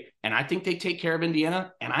game late. And I think they take care of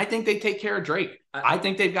Indiana, and I think they take care of Drake. I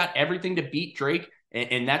think they've got everything to beat Drake.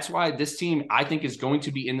 And that's why this team, I think, is going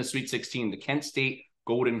to be in the Sweet 16, the Kent State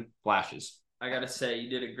Golden Flashes. I got to say, you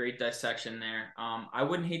did a great dissection there. I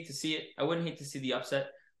wouldn't hate to see it. I wouldn't hate to see the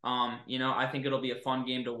upset. I think it'll be a fun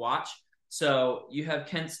game to watch. So you have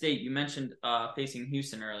Kent State. You mentioned facing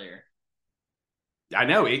Houston earlier. I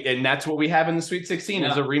know, and that's what we have in the Sweet 16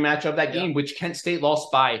 is a rematch of that game, which Kent State lost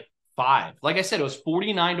by 5. Like I said, it was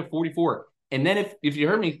 49-44. And then if you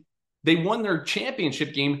heard me, they won their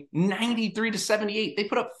championship game 93-78. They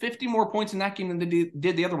put up 50 more points in that game than they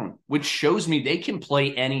did the other one, which shows me they can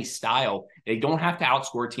play any style. They don't have to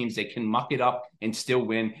outscore teams. They can muck it up and still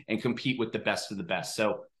win and compete with the best of the best.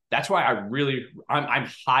 So that's why I'm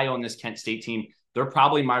high on this Kent State team. They're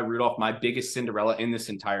probably my Rudolph, my biggest Cinderella in this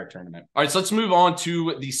entire tournament. All right, so let's move on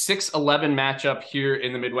to the 6-11 matchup here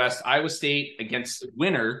in the Midwest. Iowa State against the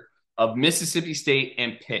winner of Mississippi State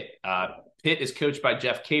and Pitt. Pitt is coached by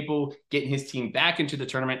Jeff Capel, getting his team back into the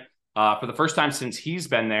tournament. for the first time since he's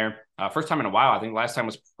been there. First time in a while. I think last time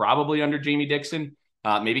was probably under Jamie Dixon.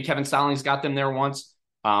 Maybe Kevin Stallings got them there once.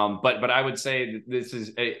 But I would say this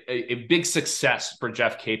is a big success for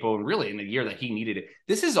Jeff Capel, and really in the year that he needed it.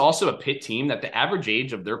 This is also a Pitt team that the average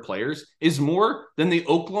age of their players is more than the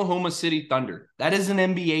Oklahoma City Thunder. That is an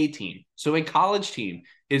NBA team. So a college team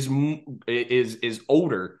is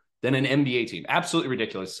older than an NBA team. Absolutely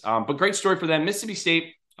ridiculous. But great story for them. Mississippi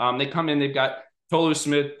State, they come in, they've got Tolu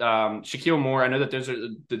Smith, Shaquille Moore. I know that those are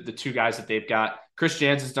the two guys that they've got. Chris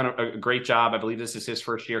Jansen's done a great job. I believe this is his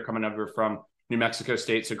first year coming over from New Mexico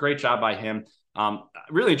State. So great job by him.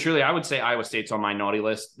 Really, truly, I would say Iowa State's on my naughty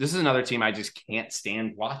list. This is another team I just can't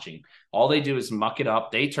stand watching. All they do is muck it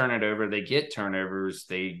up. They turn it over. They get turnovers.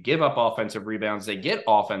 They give up offensive rebounds. They get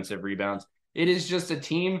offensive rebounds. It is just a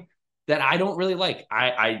team that I don't really like.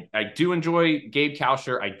 I do enjoy Gabe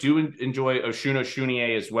Kalsher. I do enjoy Oshuna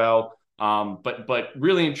Shunier as well. But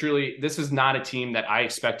really and truly, this is not a team that I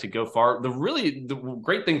expect to go far. The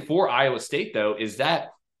great thing for Iowa State, though, is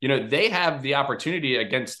that they have the opportunity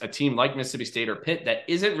against a team like Mississippi State or Pitt that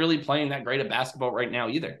isn't really playing that great of basketball right now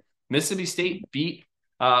either. Mississippi State beat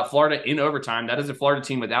Florida in overtime. That is a Florida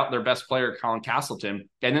team without their best player, Colin Castleton.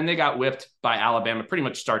 And then they got whipped by Alabama pretty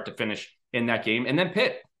much start to finish in that game. And then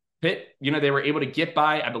Pitt, they were able to get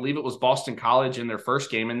by, I believe it was Boston College in their first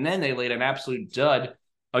game. And then they laid an absolute dud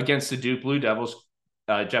against the Duke Blue Devils.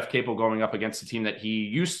 Jeff Capel going up against a team that he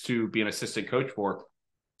used to be an assistant coach for.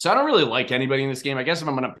 So I don't really like anybody in this game. I guess if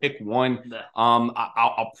I'm going to pick one,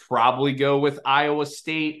 I'll probably go with Iowa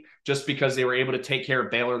State just because they were able to take care of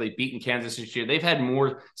Baylor. They've beaten Kansas this year. They've had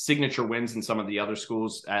more signature wins than some of the other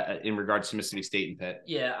schools in regards to Mississippi State and Pitt.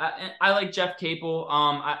 Yeah, I like Jeff Capel.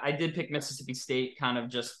 I did pick Mississippi State kind of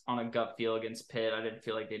just on a gut feel against Pitt. I didn't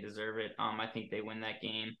feel like they deserve it. I think they win that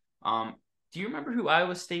game. Do you remember who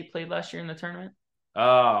Iowa State played last year in the tournament?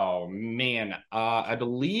 Oh, man. I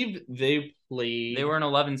believe they played. They were an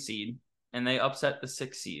 11 seed, and they upset the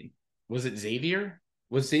 6 seed. Was it Xavier?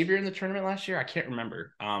 Was Xavier in the tournament last year? I can't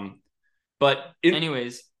remember.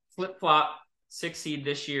 Anyways, flip-flop, 6 seed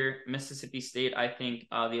this year. Mississippi State, I think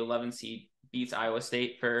the 11 seed beats Iowa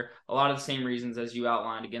State for a lot of the same reasons as you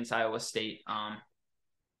outlined against Iowa State.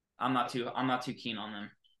 I'm not too keen on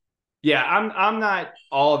them. Yeah, I'm not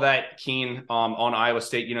all that keen on Iowa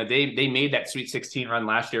State. They made that Sweet 16 run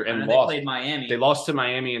last year and lost. They played Miami. They lost to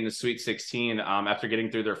Miami in the Sweet 16 after getting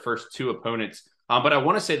through their first 2 opponents. But I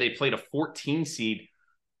want to say they played a 14 seed,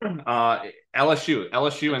 LSU,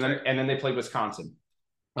 and then they played Wisconsin,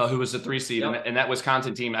 who was the 3 seed, yep. and that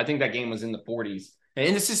Wisconsin team. I think that game was in the 40s,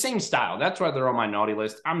 and it's the same style. That's why they're on my naughty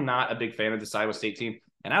list. I'm not a big fan of this Iowa State team,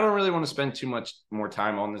 and I don't really want to spend too much more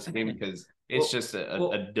time on this game because it's just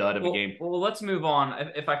a dud of a game. Well, let's move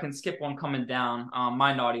on. If I can skip one coming down,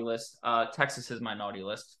 my naughty list. Texas is my naughty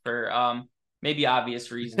list for maybe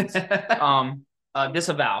obvious reasons.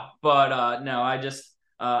 Disavow, but no,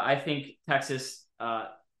 I think Texas.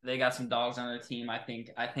 They got some dogs on their team. I think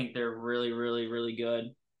they're really, really, really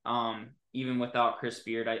good. Even without Chris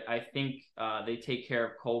Beard, I think they take care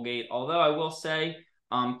of Colgate. Although I will say,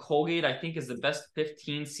 Colgate I think is the best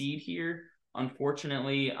 15 seed here.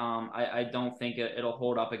 Unfortunately, I don't think it'll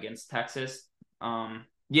hold up against Texas.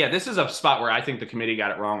 Yeah, this is a spot where I think the committee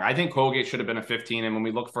got it wrong. I think Colgate should have been a 15, and when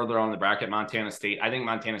we look further on the bracket, Montana State, I think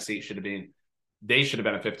Montana State should have been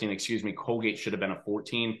a 15, excuse me. Colgate should have been a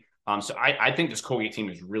 14. So I think this Colgate team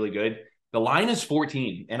is really good. The line is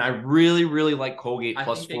 14, and I really, really like Colgate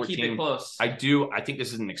plus 14. Keep it close. I do. I think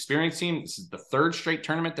this is an experienced team. This is the 3rd straight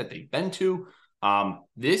tournament that they've been to.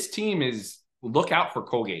 This team is look out for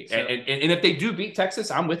Colgate. And if they do beat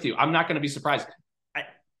Texas, I'm with you. I'm not going to be surprised.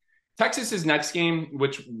 Texas's next game,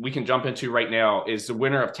 which we can jump into right now, is the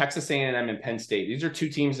winner of Texas A&M and Penn State. These are 2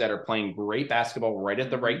 teams that are playing great basketball right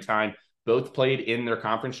at the right time. Both played in their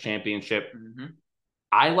conference championship. Mm-hmm.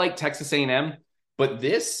 I like Texas A&M, but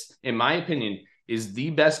this, in my opinion, is the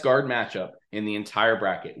best guard matchup in the entire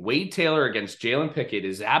bracket. Wade Taylor against Jalen Pickett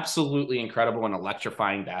is absolutely incredible and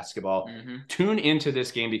electrifying basketball. Mm-hmm. Tune into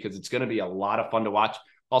this game because it's going to be a lot of fun to watch.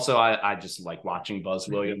 Also, I just like watching Buzz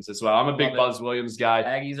Williams as well. I'm a big Buzz Williams guy.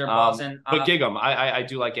 Aggies are buzzing. But gig 'em. I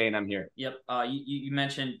do like A&M here. Yep. You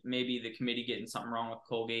mentioned maybe the committee getting something wrong with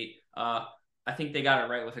Colgate. I think they got it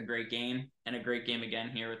right with a great game and a great game again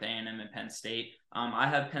here with A&M and Penn State. I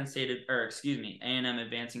have A&M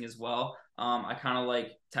advancing as well. I kind of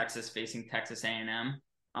like Texas facing Texas A&M.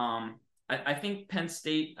 I think Penn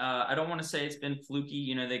State, I don't want to say it's been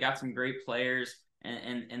fluky. They got some great players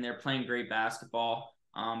and they're playing great basketball.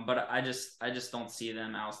 But I just don't see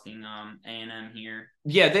them ousting A&M here.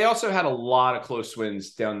 Yeah, they also had a lot of close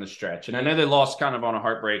wins down the stretch, and I know they lost kind of on a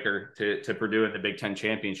heartbreaker to Purdue in the Big Ten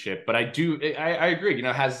championship. But I agree.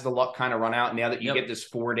 Has the luck kind of run out now that you get this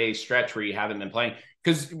 4-day stretch where you haven't been playing?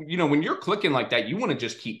 Because when you're clicking like that, you want to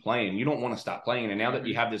just keep playing. You don't want to stop playing. And now that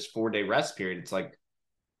you have this 4-day rest period, it's like,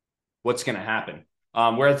 what's going to happen?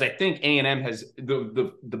 Whereas I think A&M has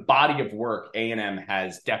the body of work. A&M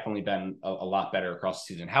has definitely been a lot better across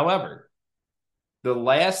the season. However, the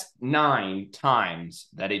last 9 times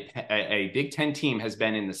that a Big Ten team has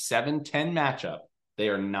been in the 7-10 matchup, they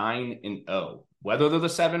are 9-0. Whether they're the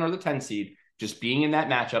 7 or the 10 seed, just being in that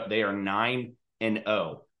matchup, they are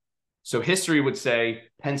 9-0. So history would say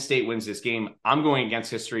Penn State wins this game. I'm going against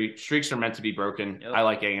history. Streaks are meant to be broken. Yep. I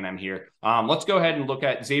like A&M here. Let's go ahead and look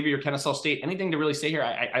at Xavier, Kennesaw State. Anything to really say here?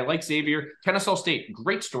 I like Xavier. Kennesaw State,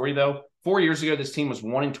 great story though. 4 years ago, this team was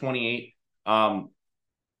 1-28.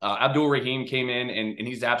 Abdul Rahim came in and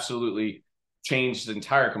he's absolutely changed the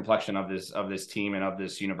entire complexion of this team and of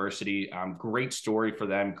this university. Great story for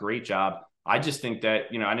them. Great job. I just think that,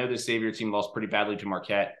 I know this Xavier team lost pretty badly to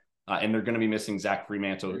Marquette. And they're going to be missing Zach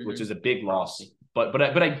Fremantle, which is a big loss. But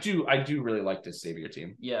I do really like this Xavier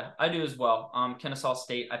team. Yeah, I do as well. Kennesaw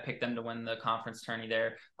State, I picked them to win the conference tourney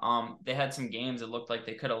there. They had some games that looked like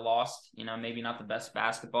they could have lost. Maybe not the best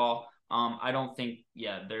basketball. I don't think,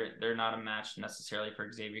 they're not a match necessarily for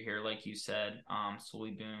Xavier here, like you said.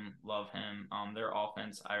 Sully Boom, love him. Their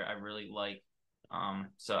offense, I really like.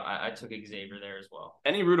 So I took Xavier there as well.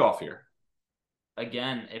 Any Rudolph here?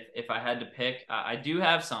 Again, if I had to pick, I do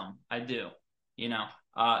have some. I do.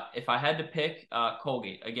 If I had to pick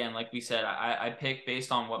Colgate, again, like we said, I pick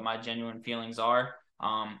based on what my genuine feelings are.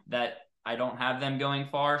 That I don't have them going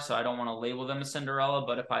far, so I don't want to label them a Cinderella.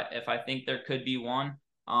 But if I think there could be one,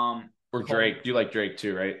 or Drake, you like Drake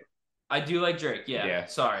too, right? I do like Drake. Yeah.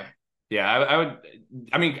 Sorry. Yeah, I would.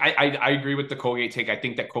 I mean, I agree with the Colgate take. I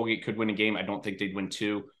think that Colgate could win a game. I don't think they'd win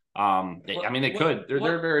 2. They could.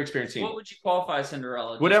 They're a very experienced team. What would you qualify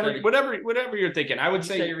Cinderella? Whatever you're thinking. I would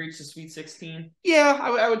say you reached the Sweet 16. Yeah,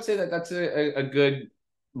 I would say that's a good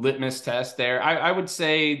litmus test there. I would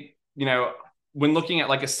say, when looking at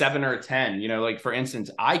like a 7 or a 10, like for instance,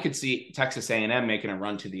 I could see Texas A&M making a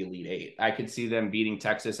run to the Elite 8. I could see them beating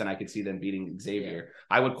Texas, and I could see them beating Xavier. Yeah.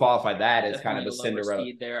 I would qualify that as kind of a Cinderella.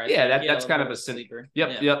 That's kind of a sleeper.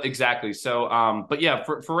 Yep, exactly. So, but yeah,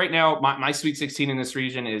 for right now, my Sweet 16 in this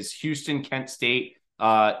region is Houston, Kent State,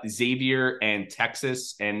 Xavier, and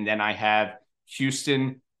Texas, and then I have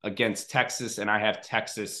Houston against Texas, and I have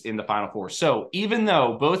Texas in the Final Four. So even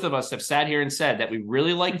though both of us have sat here and said that we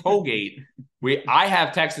really like Colgate, I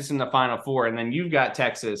have Texas in the Final Four, and then you've got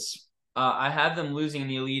Texas. I have them losing in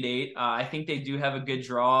the Elite 8. I think they do have a good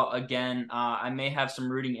draw. Again, I may have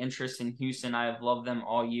some rooting interest in Houston. I have loved them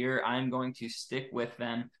all year. I'm going to stick with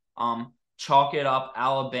them. Chalk it up,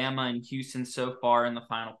 Alabama and Houston so far in the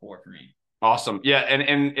Final Four for me. Awesome. Yeah.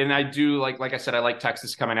 And I do like I said, I like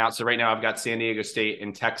Texas coming out. So right now I've got San Diego State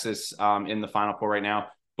and Texas in the Final Four right now.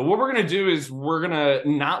 But what we're going to do is we're going to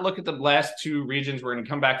not look at the last 2 regions. We're going to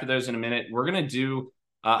come back to those in a minute. We're going to do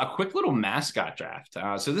a quick little mascot draft.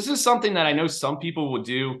 So this is something that I know some people will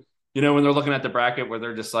do, when they're looking at the bracket where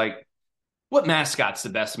they're just like, what mascot's the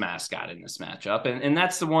best mascot in this matchup? And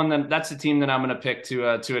that's that's the team that I'm going to pick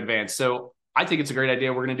to advance. So I think it's a great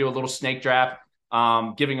idea. We're going to do a little snake draft.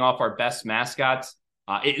 Giving off our best mascots.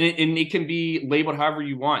 It can be labeled however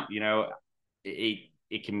you want.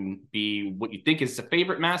 It can be what you think is the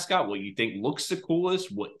favorite mascot, what you think looks the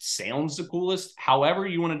coolest, what sounds the coolest, however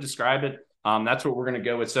you want to describe it. That's what we're going to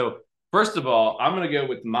go with. So first of all, I'm going to go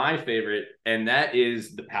with my favorite, and that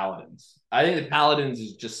is the Paladins. I think the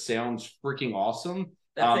Paladins just sounds freaking awesome.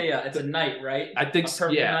 That's it's a knight, right? I think so.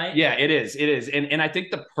 Yeah, knight? Yeah, it is. It is. And I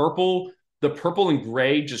think the purple and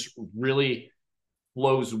gray just really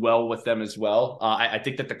flows well with them as well. I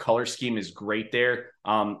think that the color scheme is great there.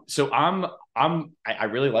 So I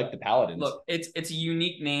really like the Paladins. Look, it's a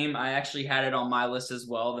unique name. I actually had it on my list as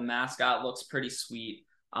well. The mascot looks pretty sweet.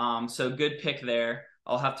 So good pick there.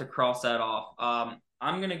 I'll have to cross that off.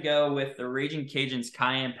 I'm gonna go with the Raging Cajuns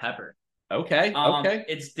Cayenne Pepper. Okay.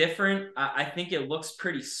 It's different. I think it looks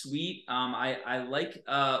pretty sweet. I like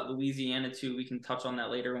Louisiana too. We can touch on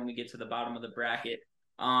that later when we get to the bottom of the bracket.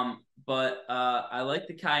 But I like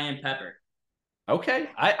the cayenne pepper. Okay,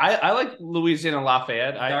 I like Louisiana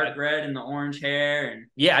Lafayette. Dark red and the orange hair, and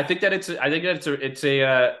yeah, I think that it's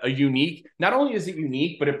a unique. Not only is it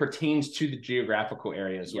unique, but it pertains to the geographical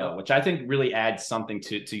area as well, which I think really adds something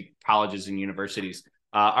to colleges and universities.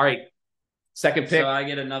 All right, second pick. So I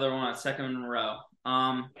get another one, second in a row.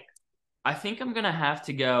 I think I'm gonna have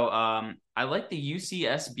to go. I like the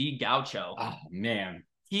UCSB Gaucho. Oh man.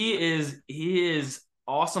 He is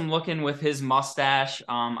awesome looking with his mustache.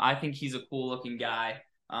 I think he's a cool looking guy.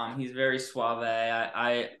 He's very suave.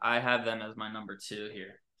 I have them as my number two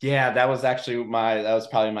here. Yeah, that was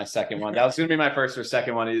probably my second one. That was going to be my first or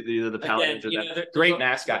second one, either the Paladins or that. Great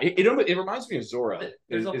mascot. It reminds me of Zorro,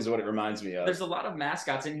 is what it reminds me of. There's a lot of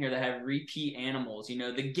mascots in here that have repeat animals,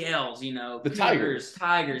 the Gales, The Tigers.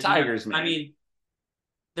 Tigers, man. I mean,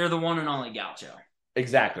 they're the one and only Gaucho.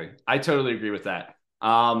 Exactly. I totally agree with that.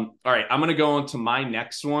 All right, I'm going to go on to my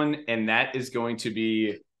next one, and that is going to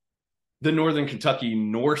be the Northern Kentucky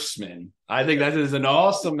Norseman. I think that is an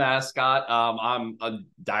awesome mascot. I'm a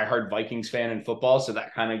diehard Vikings fan in football, so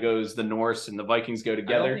that kind of goes the Norse and the Vikings go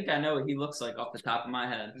together. I don't think I know what he looks like off the top of my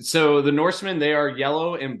head. So the Norsemen, they are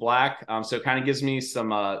yellow and black, so it kind of gives me some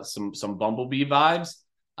Bumblebee vibes.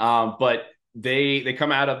 But they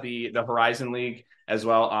come out of the Horizon League as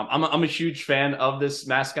well. I'm a huge fan of this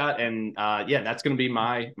mascot, and yeah, that's going to be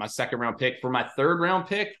my second round pick. For my third round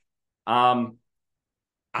pick,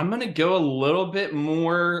 I'm going to go a little bit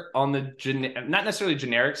more on the not necessarily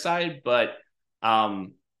generic side, but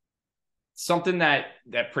something that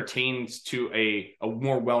pertains to a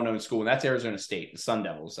more well-known school, and that's Arizona State, the Sun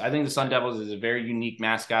Devils. I think the Sun Devils is a very unique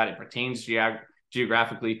mascot. It pertains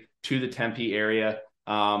geographically to the Tempe area.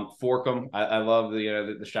 Forkum, I love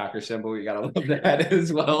the shocker symbol. You gotta love that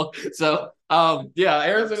as well. So yeah,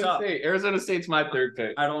 Arizona State's my third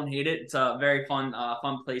pick. I don't hate it. It's a very fun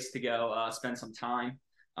place to go spend some time.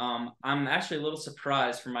 I'm actually a little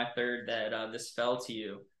surprised for my third that this fell to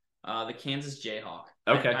you. The Kansas Jayhawk.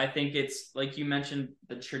 Okay. I think it's like you mentioned,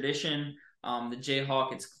 the tradition, the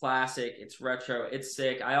Jayhawk, it's classic, it's retro, it's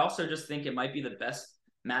sick. I also just think it might be the best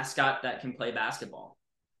mascot that can play basketball.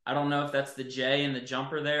 I don't know if that's the J and the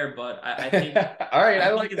jumper there, but I think all right,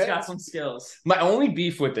 I think it's got some skills. My only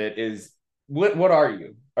beef with it is what are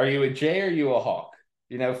you? Are you a J or are you a Hawk?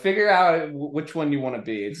 Figure out which one you want to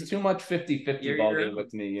be. It's too much 50-50 ball game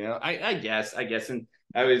with me, I guess. And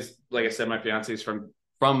I was, like I said, my fiance is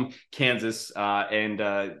from Kansas and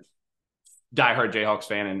diehard Jayhawks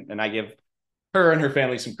fan, and I give her and her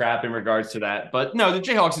family some crap in regards to that. But no, the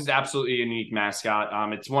Jayhawks is absolutely a unique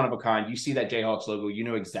mascot. It's one of a kind. You see that Jayhawks logo, you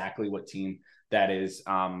know exactly what team that is.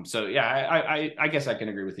 So yeah, I guess I can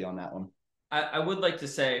agree with you on that one. I would like to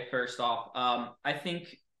say first off, I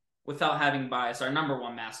think without having bias, our number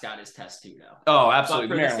one mascot is Testudo. Oh, absolutely.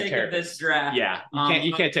 But for the sake of this draft, yeah,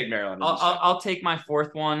 you can't take Maryland. I'll take my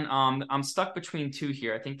fourth one. I'm stuck between two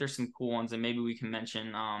here. I think there's some cool ones, and maybe we can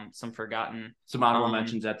mention some forgotten, some honorable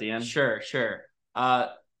mentions at the end. Sure.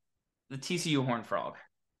 The TCU Horned Frog.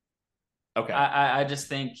 Okay. I just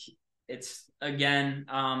think it's again.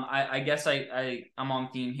 I guess I'm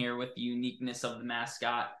on theme here with the uniqueness of the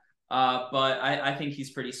mascot. But I think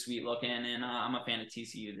he's pretty sweet looking, and I'm a fan of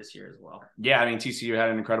TCU this year as well. Yeah, I mean, TCU had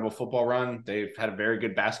an incredible football run. They've had a very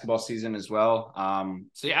good basketball season as well.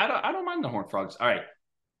 So yeah, I don't mind the Horned Frogs. All right,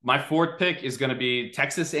 my fourth pick is going to be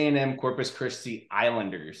Texas A&M Corpus Christi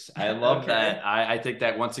Islanders. I love that. I think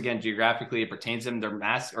that once again, geographically, it pertains to them. Their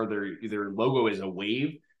mask or their logo is a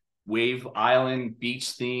wave island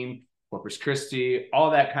beach theme. Corpus Christi,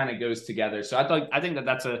 all that kind of goes together. So I think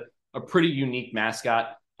that's a pretty unique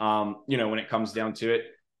mascot. When it comes down to it.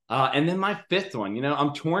 And then my fifth one,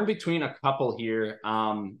 I'm torn between a couple here.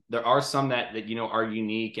 There are some that are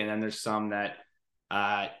unique, and then there's some that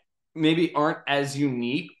maybe aren't as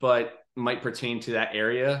unique, but might pertain to that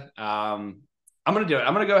area. I'm going to do it.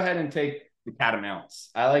 I'm going to go ahead and take the Catamounts.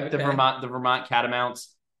 I like the Vermont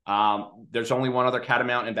Catamounts. There's only one other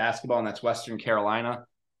Catamount in basketball, and that's Western Carolina.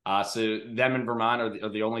 So them and Vermont are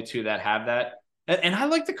the only two that have that. And I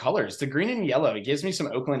like the colors, the green and yellow. It gives me some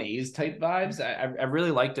Oakland A's type vibes. I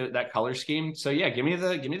really liked that color scheme. So yeah, give me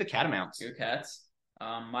the Catamounts. Your Cats.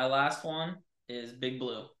 My last one is Big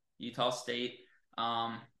Blue, Utah State.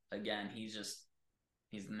 Again, he's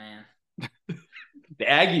the man. The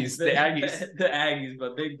Aggies, the Aggies,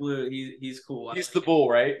 but Big Blue, he's cool. He's the bull,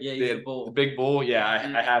 right? Yeah, he's the bull. The big bull. Yeah,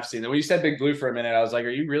 I have seen that. When you said Big Blue for a minute, I was like, "Are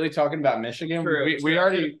you really talking about Michigan?" We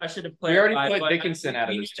already put Dickinson out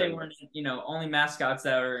of this tournament. Only mascots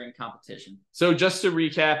that are in competition. So just to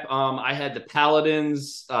recap, I had the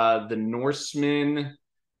Paladins, the Norsemen,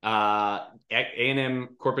 A&M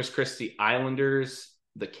Corpus Christi Islanders,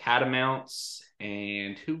 the Catamounts,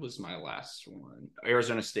 and who was my last one?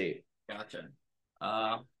 Arizona State. Gotcha.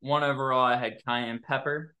 One overall, I had Cayenne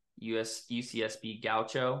Pepper, UCSB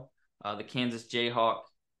Gaucho, the Kansas Jayhawk,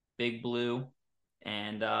 Big Blue,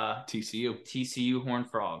 and TCU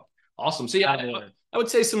Horned Frog. Awesome. So yeah, I would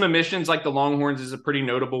say some omissions like the Longhorns is a pretty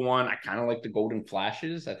notable one. I kind of like the Golden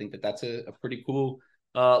Flashes. I think that that's a pretty cool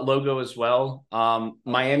logo as well.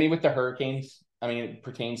 Miami with the Hurricanes. I mean, it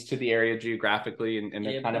pertains to the area geographically, and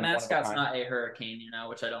they're kind the of mascot's not a hurricane,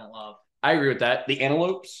 which I don't love. I agree with that. The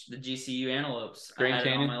Antelopes, the GCU Antelopes, Grand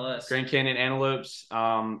Canyon, on my list. Grand Canyon Antelopes,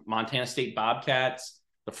 Montana State Bobcats,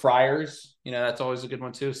 the Friars. That's always a good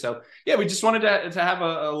one too. So yeah, we just wanted to have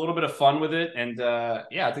a little bit of fun with it, and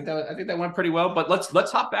yeah, I think that went pretty well. But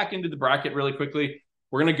let's hop back into the bracket really quickly.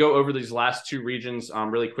 We're gonna go over these last two regions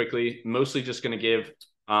really quickly. Mostly just gonna give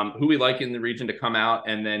who we like in the region to come out,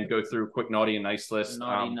 and then go through a quick naughty and nice list.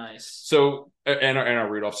 Naughty nice. So and our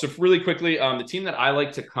Rudolph. So really quickly, the team that I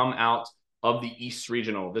like to come out of the East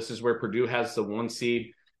Regional. This is where Purdue has the 1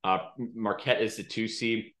 seed. Marquette is the 2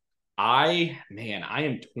 seed. I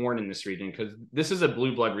am torn in this region because this is a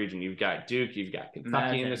blue blood region. You've got Duke, you've got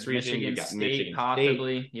Kentucky in this region, you've got Michigan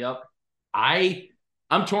possibly. State. Yep.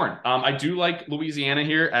 I'm torn. I do like Louisiana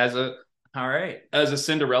here as a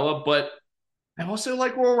Cinderella, but I also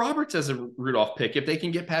like Oral Roberts as a Rudolph pick if they can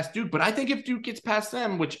get past Duke. But I think if Duke gets past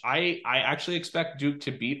them, which I actually expect Duke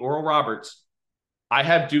to beat Oral Roberts, I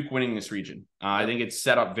have Duke winning this region. I think it's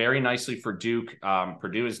set up very nicely for Duke.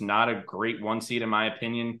 Purdue is not a great 1 seed in my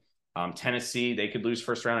opinion. Tennessee, they could lose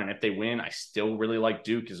first round, and if they win, I still really like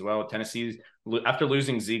Duke as well. Tennessee, after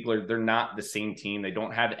losing Ziegler, they're not the same team. They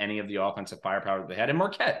don't have any of the offensive firepower that they had. And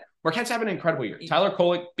Marquette's having an incredible year. Tyler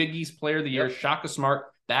Kolek, Big East Player of the Year. Shaka Smart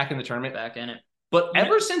back in the tournament. Back in it. But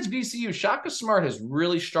ever since VCU, Shaka Smart has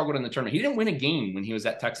really struggled in the tournament. He didn't win a game when he was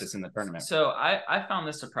at Texas in the tournament. So I found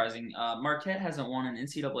this surprising. Marquette hasn't won an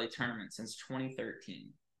NCAA tournament since 2013.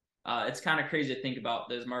 It's kind of crazy to think about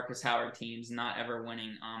those Marcus Howard teams not ever winning.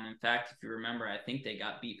 In fact, if you remember, I think they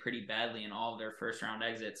got beat pretty badly in all of their first round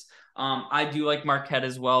exits. I do like Marquette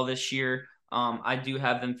as well this year. I do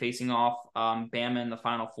have them facing off Bama in the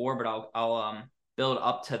Final Four, but I'll build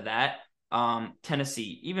up to that.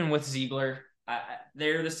 Tennessee, even with Ziegler,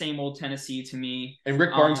 they're the same old Tennessee to me. And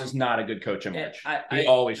Rick Barnes is not a good coach in March. He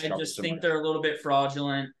always struggles. I just think they're a little bit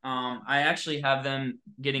fraudulent. I actually have them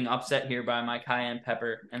getting upset here by my Cayenne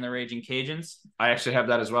Pepper and the Raging Cajuns. I actually have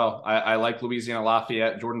that as well. I like Louisiana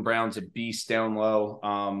Lafayette. Jordan Brown's a beast down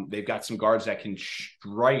low. They've got some guards that can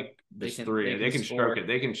strike this three. They can stroke it.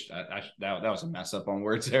 They can. That was a mess up on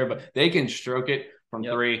words there, but they can stroke it from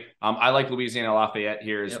three. I like Louisiana Lafayette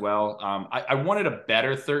here as well. I wanted a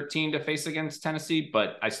better 13 to face against Tennessee,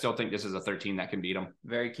 but I still think this is a 13 that can beat them.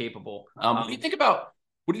 Very capable. What do you think about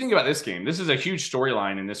this game? This is a huge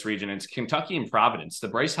storyline in this region. It's Kentucky and Providence, the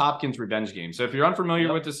Bryce Hopkins revenge game. So if you're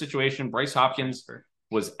unfamiliar with the situation, Bryce Hopkins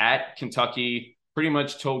was at Kentucky, pretty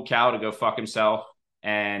much told Cal to go fuck himself,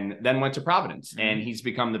 and then went to Providence. And he's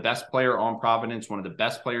become the best player on Providence, one of the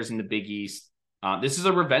best players in the Big East. This is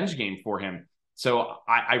a revenge game for him. So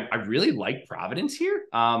I really like Providence here.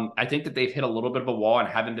 I think that they've hit a little bit of a wall and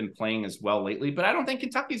haven't been playing as well lately, but I don't think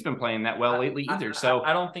Kentucky's been playing that well lately either. So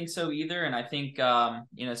I don't think so either. And I think,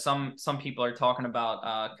 some people are talking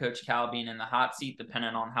about Coach Cal being in the hot seat,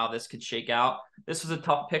 depending on how this could shake out. This was a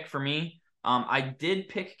tough pick for me. I did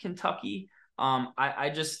pick Kentucky. I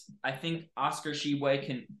think Oscar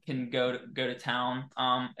Tshiebwe can go to town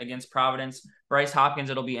against Providence. Bryce Hopkins,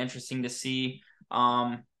 it'll be interesting to see.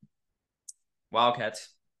 Wildcats.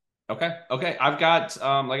 Okay. I've got,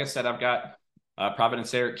 like I said, I've got Providence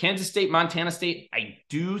there. Kansas State, Montana State. I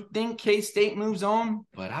do think K-State moves on,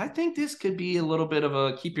 but I think this could be a little bit of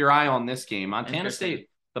a keep your eye on this game. Montana State,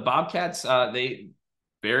 the Bobcats, they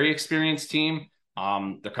very experienced team.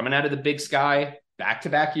 They're coming out of the Big Sky.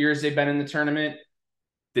 Back-to-back years they've been in the tournament.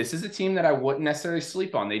 This is a team that I wouldn't necessarily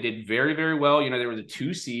sleep on. They did very, very well. They were the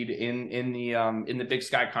 2 seed in the Big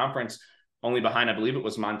Sky Conference. Only behind, I believe it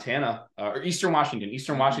was Montana or Eastern Washington.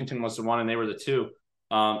 Eastern Washington was the one, and they were the 2.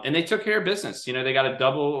 And they took care of business. They got a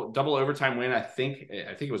double overtime win. I think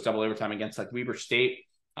it was double overtime against Weber State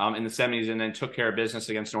in the semis, and then took care of business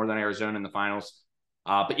against Northern Arizona in the finals.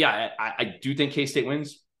 But yeah, I do think K-State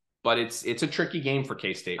wins, but it's a tricky game for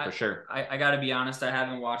K-State for sure. I got to be honest. I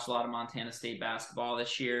haven't watched a lot of Montana State basketball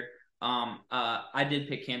this year. I did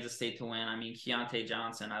pick Kansas State to win. I mean, Keontae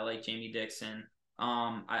Johnson. I like Jamie Dixon.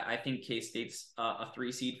 I think K-State's a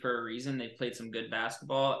 3 seed for a reason. They've played some good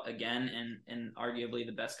basketball again in arguably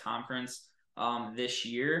the best conference this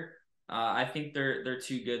year. I think they're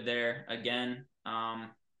too good there again.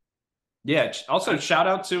 Yeah. Also, shout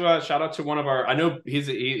out to one of our. I know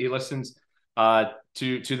he listens.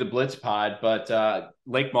 to the Blitz pod, but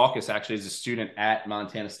Lake Malkus actually is a student at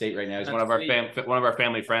Montana State right now. He's one of our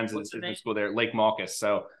family friends in school there, Lake Malkus.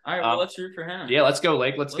 So all right, well, let's root for him. Yeah, let's go,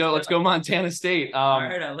 Lake. Let's go Montana State. All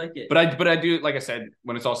right, I like it. But I do, like I said,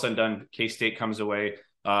 when it's all said and done, K-State comes away.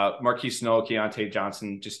 Marquise Snow, Keontae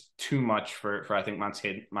Johnson, just too much for I think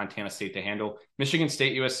Montana State to handle. Michigan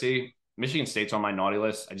State, USC. Michigan State's on my naughty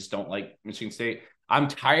list. I just don't like Michigan State. I'm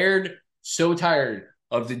tired, so tired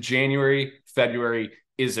of the January, February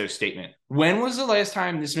Izzo statement. When was the last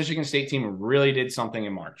time this Michigan State team really did something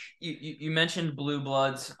in March? You mentioned Blue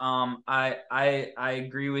Bloods. I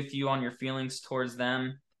agree with you on your feelings towards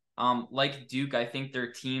them. Like Duke, I think they're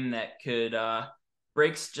a team that could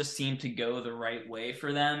breaks just seem to go the right way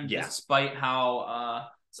for them, despite how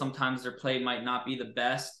sometimes their play might not be the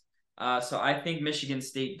best. So I think Michigan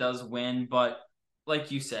State does win, but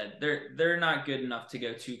like you said, they're not good enough to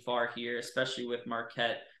go too far here, especially with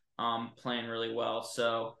Marquette playing really well.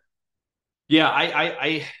 So yeah,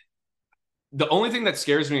 I the only thing that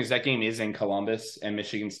scares me is that game is in Columbus, and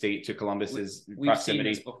Michigan State to Columbus's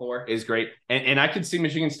proximity is great. And I could see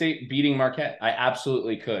Michigan State beating Marquette. I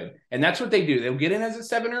absolutely could. And that's what they do. They'll get in as a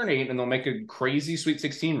 7 or an 8, and they'll make a crazy Sweet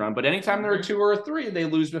 16 run. But anytime they're a 2 or a 3, they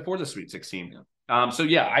lose before the Sweet 16. So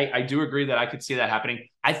yeah, I do agree that I could see that happening.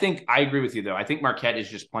 I agree with you, though. I think Marquette is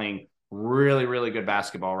just playing really, really good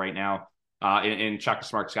basketball right now. And Chaka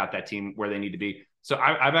Smart's got that team where they need to be. So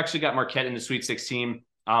I've actually got Marquette in the Sweet 16.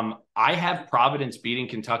 I have Providence beating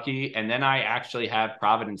Kentucky, and then I actually have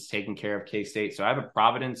Providence taking care of K-State. So I have a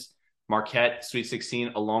Providence Marquette Sweet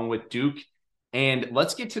 16 along with Duke. And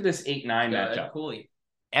let's get to this 8-9 matchup. Coolly.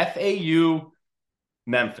 FAU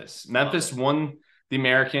Memphis. Memphis won the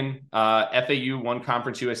American. FAU won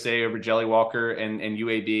Conference USA over Jelly Walker and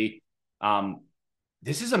UAB.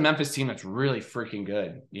 This is a Memphis team that's really freaking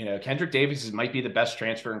good. You know, Kendrick Davis might be the best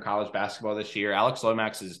transfer in college basketball this year. Alex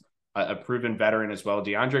Lomax is a proven veteran as well.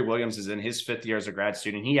 DeAndre Williams is in his 5th year as a grad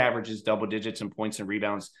student. He averages double digits in points and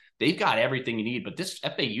rebounds. They've got everything you need. But this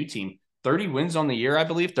FAU team, 30 wins on the year, I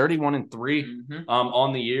believe, 31-3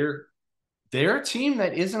 on the year. They're a team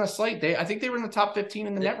that isn't a slight. I think they were in the top 15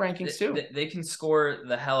 in the net rankings too. They can score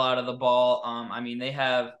the hell out of the ball. I mean, they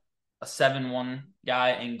have a 7-1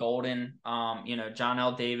 guy in Golden. John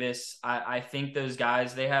L. Davis. I think those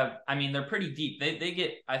guys, they're pretty deep. They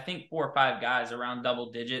get, I think, 4 or 5 guys around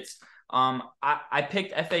double digits. I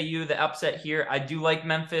picked FAU the upset here. I do like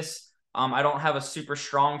Memphis. I don't have a super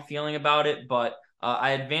strong feeling about it, but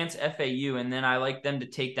I advance FAU, and then I like them to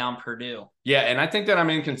take down Purdue. Yeah, and I think that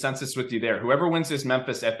I'm in consensus with you there. Whoever wins this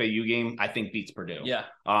Memphis FAU game, I think beats Purdue. Yeah.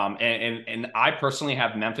 And I personally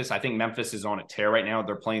have Memphis. I think Memphis is on a tear right now.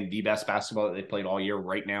 They're playing the best basketball that they played all year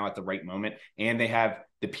right now at the right moment, and they have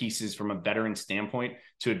the pieces from a veteran standpoint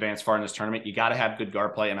to advance far in this tournament. You got to have good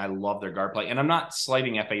guard play, and I love their guard play. And I'm not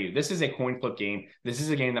slighting FAU. This is a coin flip game. This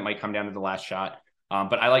is a game that might come down to the last shot.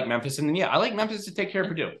 But I like Memphis, and I like Memphis to take care of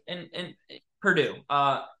Purdue. And Purdue,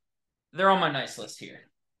 they're on my nice list here.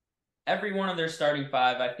 Every one of their starting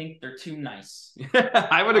 5, I think they're too nice.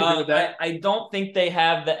 I would agree with that. I don't think they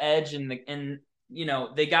have the edge, and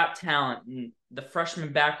they got talent. And the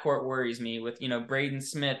freshman backcourt worries me with Braden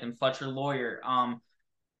Smith and Fletcher Lawyer.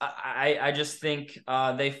 I just think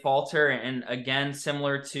they falter, and again,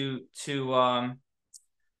 similar to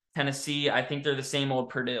Tennessee, I think they're the same old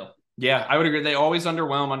Purdue. Yeah, I would agree. They always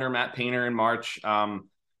underwhelm under Matt Painter in March.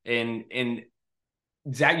 And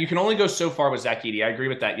Zach, you can only go so far with Zach Edey. I agree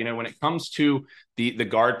with that. When it comes to the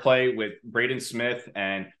guard play with Braden Smith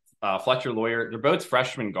and Fletcher Lawyer, they're both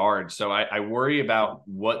freshman guards. So I worry about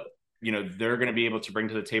what they're going to be able to bring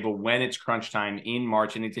to the table when it's crunch time in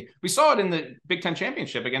March. And we saw it in the Big Ten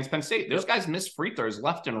championship against Penn State. Those guys miss free throws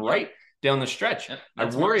left and right down the stretch. I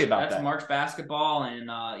worry about that. That's March basketball, and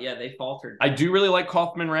they faltered. I do really like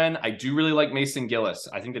Kaufman-Wren. I do really like Mason Gillis.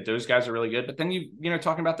 I think that those guys are really good. But then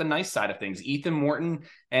talking about the nice side of things, Ethan Morton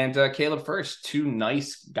and Caleb Furst, 2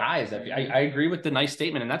 nice guys. I agree with the nice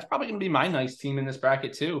statement, and that's probably going to be my nice team in this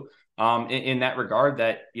bracket too. In that regard,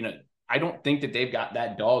 that I don't think that they've got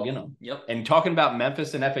that dog in them. Yep. And talking about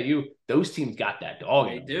Memphis and FAU, those teams got that dog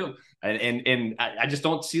in them. They do. And I just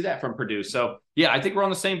don't see that from Purdue. So, yeah, I think we're on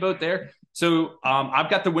the same boat there. So I've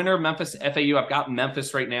got the winner of Memphis, FAU. I've got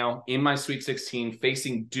Memphis right now in my Sweet 16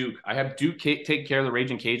 facing Duke. I have Duke take care of the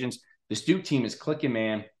Raging Cajuns. This Duke team is clicking,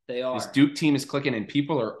 man. They are. This Duke team is clicking, and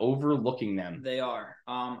people are overlooking them. They are.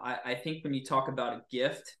 I think when you talk about a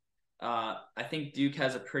gift, I think Duke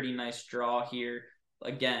has a pretty nice draw here.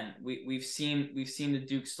 Again, we've seen the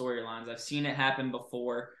Duke storylines. I've seen it happen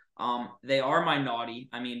before. They are my naughty.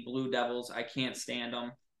 Blue Devils. I can't stand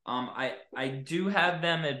them. I do have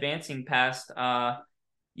them advancing past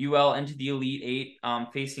UL into the Elite Eight,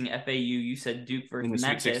 facing FAU. You said Duke versus in the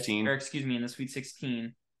Memphis, Sweet 16. or excuse me, in the Sweet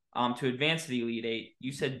 16. To advance to the Elite Eight,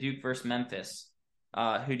 you said Duke versus Memphis.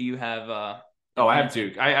 Who do you have? I have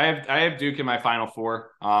Duke. I have Duke in my Final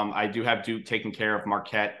Four. I do have Duke taking care of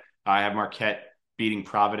Marquette. I have Marquette beating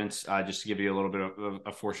Providence, just to give you a little bit of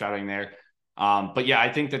a foreshadowing there. But yeah,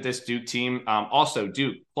 I think that this Duke team, also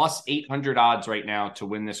Duke plus 800 odds right now to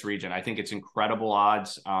win this region. I think it's incredible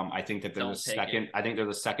odds. I think that they're the second. I think they're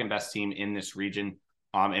the second best team in this region,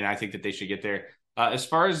 and I think that they should get there. As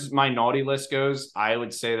far as my naughty list goes, I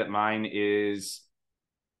would say that mine is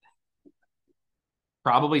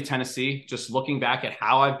probably Tennessee. Just looking back at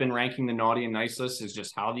how I've been ranking the naughty and nice list is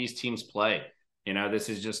just how these teams play. This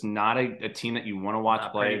is just not a team that you want to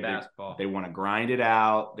watch play. They want to grind it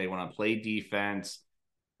out. They want to play defense,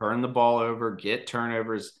 turn the ball over, get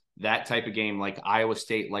turnovers, that type of game, like Iowa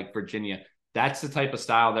State, like Virginia. That's the type of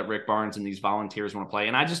style that Rick Barnes and these Volunteers want to play.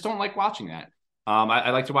 And I just don't like watching that. I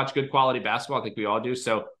like to watch good quality basketball. I think we all do.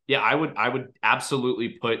 So yeah, I would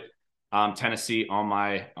absolutely put Tennessee on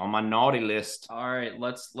my naughty list. All right,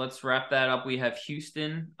 let's wrap that up. We have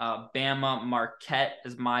Houston, Bama, Marquette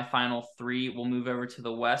is my final three. We'll move over to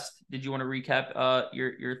the West. Did you want to recap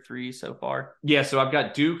your three so far? Yeah, so I've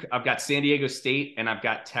got Duke, I've got San Diego State, and I've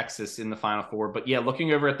got Texas in the Final Four. But yeah,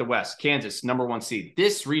 looking over at the West, Kansas, number 1 seed.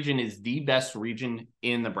 This region is the best region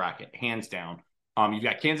in the bracket, hands down. You've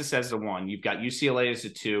got Kansas as the 1, you've got UCLA as the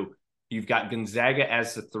 2, you've got Gonzaga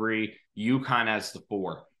as the 3, UConn as the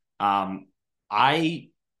 4.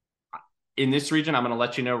 In this region, I'm going to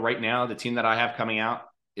let you know right now, the team that I have coming out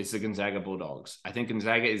is the Gonzaga Bulldogs. I think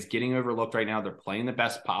Gonzaga is getting overlooked right now. They're playing the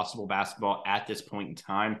best possible basketball at this point in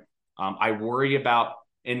time. I worry about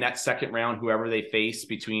in that second round, whoever they face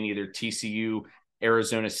between either TCU,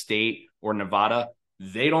 Arizona State, or Nevada,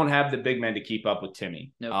 they don't have the big men to keep up with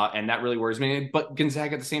Timmy. Nope. And that really worries me. But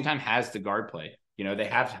Gonzaga at the same time has the guard play. They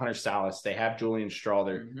have Hunter Salas, they have Julian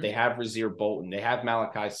Strother, they have Razir Bolton, they have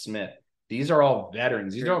Malachi Smith. These are all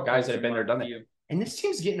veterans. These are all guys that have been there, done that. And this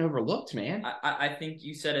team's getting overlooked, man. I think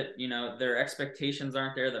you said it, their expectations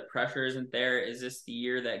aren't there. The pressure isn't there. Is this the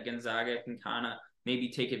year that Gonzaga can kind of maybe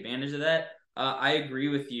take advantage of that? I agree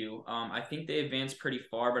with you. I think they advanced pretty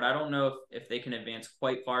far, but I don't know if they can advance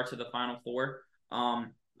quite far to the Final Four. I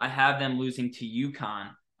have them losing to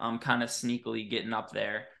UConn, kind of sneakily getting up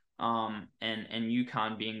there. And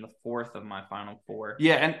UConn being the 4th of my Final Four.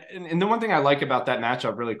 Yeah, and the one thing I like about that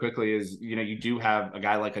matchup really quickly is, you do have a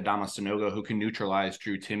guy like Adama Sanogo who can neutralize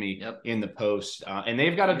Drew Timme in the post. And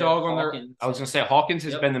they've got a dog on their – I was going to say Hawkins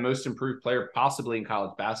has been the most improved player possibly in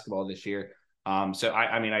college basketball this year. So,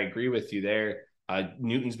 I agree with you there.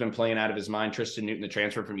 Newton's been playing out of his mind. Tristan Newton, the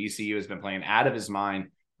transfer from ECU, has been playing out of his mind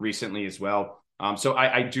recently as well. So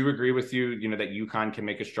I do agree with you, that UConn can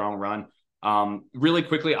make a strong run. Really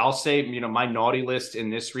quickly, I'll say, my naughty list in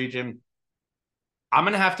this region, I'm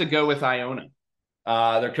going to have to go with Iona.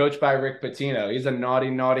 They're coached by Rick Pitino. He's a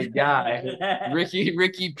naughty guy.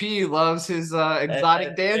 Ricky P loves his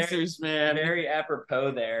exotic dancers, man. Very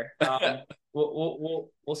apropos there. We'll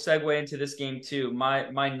segue into this game too.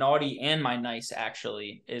 My naughty and my nice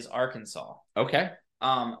actually is Arkansas. Okay.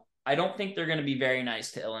 I don't think they're going to be very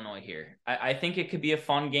nice to Illinois here. I think it could be a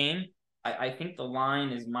fun game. I think the line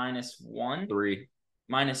is -1. 3.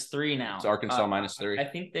 -3 now. It's Arkansas -3. I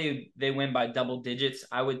think they win by double digits.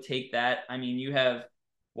 I would take that. I mean, you have,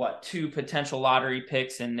 2 potential lottery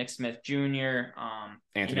picks in Nick Smith Jr.,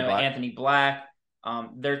 Anthony Black.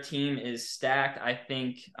 Their team is stacked. I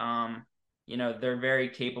think, they're very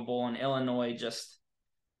capable, and Illinois just,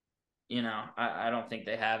 I don't think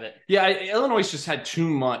they have it. Yeah, Illinois just had too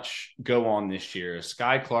much go on this year.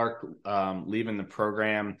 Sky Clark leaving the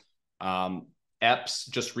program. Epps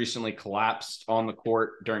just recently collapsed on the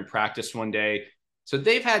court during practice one day. So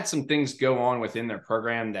they've had some things go on within their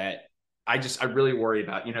program that I really worry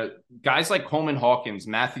about. Guys like Coleman Hawkins,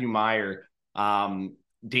 Matthew Meyer,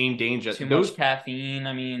 Dame Danger. Too much caffeine.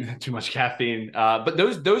 I mean, too much caffeine. But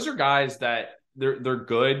those are guys that they're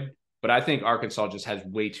good. But I think Arkansas just has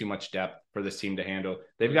way too much depth for this team to handle.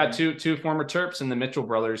 They've got two former Terps and the Mitchell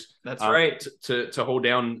brothers. That's right. To hold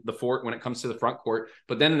down the fort when it comes to the front court.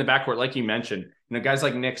 But then in the backcourt, like you mentioned, guys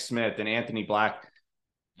like Nick Smith and Anthony Black,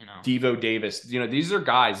 Devo Davis, these are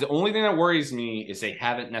guys. The only thing that worries me is they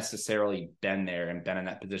haven't necessarily been there and been in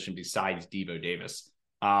that position besides Devo Davis.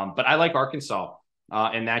 But I like Arkansas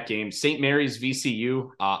in that game. St. Mary's VCU.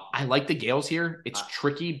 I like the Gales here. It's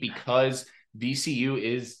tricky because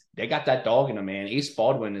VCU they got that dog in them, man. Ace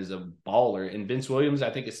Baldwin is a baller, and Vince Williams, I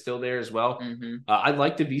think, is still there as well. Mm-hmm. I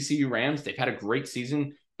like the VCU Rams. They've had a great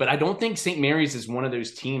season, but I don't think St. Mary's is one of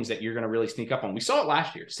those teams that you're going to really sneak up on. We saw it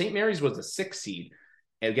last year. St. Mary's was a 6 seed.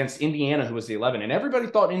 against Indiana, who was the 11. And everybody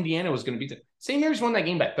thought Indiana was going to beat them. St. Mary's won that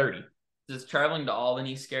game by 30. Does traveling to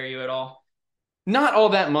Albany scare you at all? Not all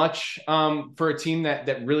that much for a team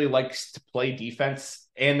that really likes to play defense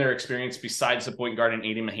and their experience besides the point guard and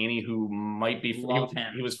Aiden Mahaney, who might be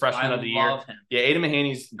he was freshman of the year. Him. Yeah, Aiden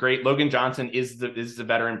Mahaney's great. Logan Johnson is the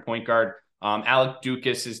veteran point guard. Alec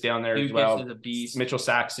Dukas is down there as well. Is a beast. Mitchell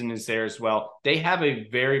Saxon is there as well. They have a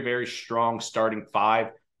very, very strong starting five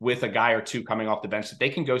with a guy or two coming off the bench that they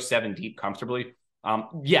can go 7 deep comfortably.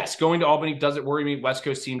 Yes, going to Albany, does it worry me? West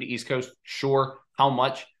Coast team to East Coast, sure. How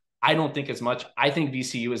much? I don't think as much. I think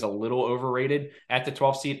VCU is a little overrated at the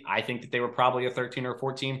 12th seed. I think that they were probably a 13 or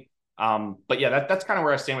 14. But yeah, that's kind of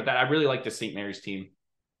where I stand with that. I really like the St. Mary's team.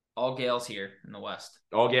 All Gales here in the West.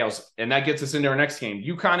 All Gales. And that gets us into our next game.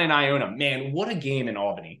 UConn and Iona. Man, what a game in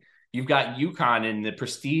Albany. You've got UConn and the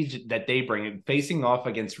prestige that they bring facing off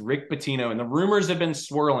against Rick Pitino. And the rumors have been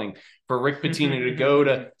swirling for Rick Pitino to go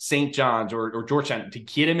to St. John's or Georgetown to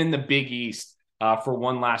get him in the Big East for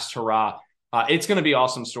one last hurrah. It's going to be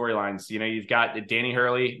awesome storylines. You know, you've got Danny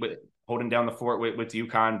Hurley holding down the fort with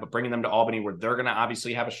UConn, but bringing them to Albany where they're going to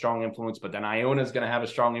obviously have a strong influence, but then Iona is going to have a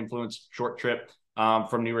strong influence, short trip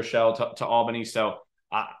from New Rochelle to Albany. So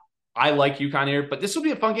I like UConn here, but this will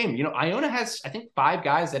be a fun game. You know, Iona has, I think, 5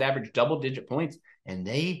 guys that average double-digit points, and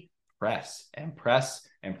they press and press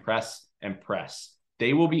and press and press.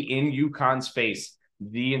 They will be in UConn's face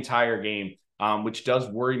the entire game. Which does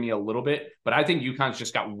worry me a little bit, but I think UConn's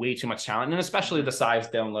just got way too much talent, and especially the size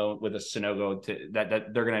down low with a Sonogo that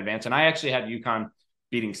they're going to advance. And I actually have UConn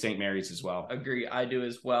beating St. Mary's as well. Agree, I do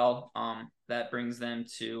as well. That brings them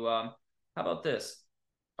to how about this?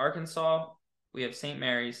 Arkansas. We have St.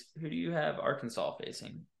 Mary's. Who do you have Arkansas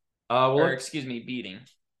facing? Beating.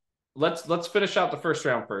 Let's finish out the first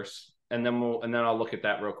round first, and then I'll look at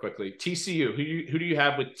that real quickly. TCU. Who do you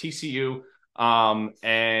have with TCU?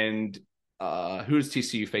 Who does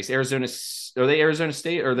TCU face? Arizona? Are they Arizona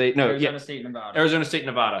State? Or they Arizona State, Nevada. Arizona State,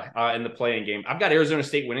 Nevada in the play-in game. I've got Arizona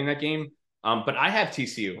State winning that game, but I have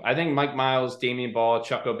TCU. I think Mike Miles, Damian Ball,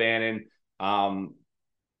 Chuck O'Bannon,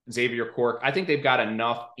 Xavier Cork. I think they've got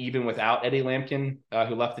enough, even without Eddie Lampkin,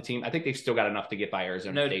 who left the team. I think they've still got enough to get by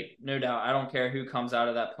Arizona State. No doubt. I don't care who comes out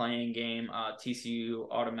of that play-in game. TCU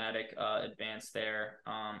automatic advance there.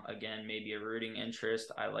 Again, maybe a rooting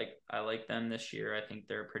interest. I like them this year. I think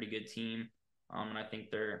they're a pretty good team. And I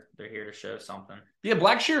think they're here to show something. Yeah,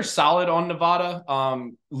 Blackshear solid on Nevada.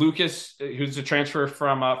 Lucas, who's a transfer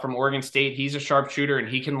from Oregon State, he's a sharpshooter and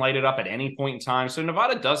he can light it up at any point in time. So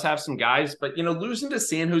Nevada does have some guys, but losing to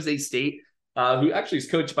San Jose State, who actually is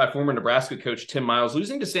coached by former Nebraska coach Tim Miles,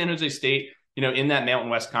 losing to San Jose State, in that Mountain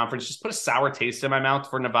West Conference, just put a sour taste in my mouth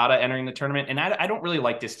for Nevada entering the tournament. And I don't really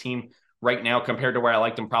like this team right now compared to where I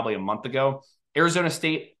liked them probably a month ago. Arizona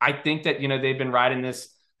State, I think that they've been riding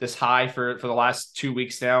this high for the last 2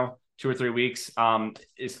 weeks now, 2 or 3 weeks,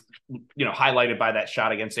 is highlighted by that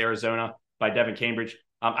shot against Arizona by Devin Cambridge.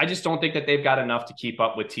 I just don't think that they've got enough to keep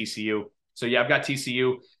up with TCU. So yeah, I've got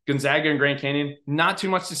TCU, Gonzaga, and Grand Canyon. Not too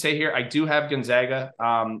much to say here. I do have Gonzaga.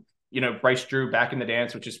 Bryce Drew back in the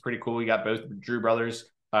dance, which is pretty cool. We got both Drew brothers.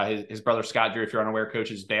 His brother Scott Drew, if you're unaware,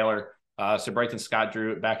 coaches Baylor. So Bryce and Scott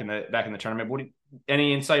Drew back in the tournament.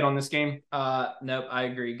 Any insight on this game? Nope, I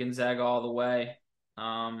agree. Gonzaga all the way.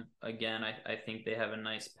 Again, I think they have a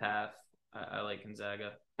nice path. I like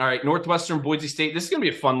Gonzaga. All right, Northwestern, Boise State. This is going to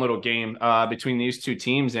be a fun little game between these two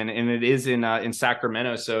teams, and it is in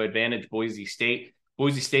Sacramento, so advantage Boise State.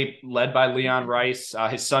 Boise State led by Leon Rice.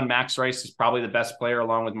 His son Max Rice is probably the best player,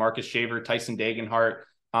 along with Marcus Shaver, Tyson Dagenhart.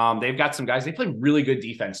 They've got some guys. They play really good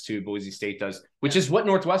defense too. Boise State does, which is what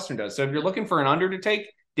Northwestern does. So if you're looking for an under to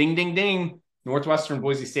take, ding, ding, ding. Northwestern,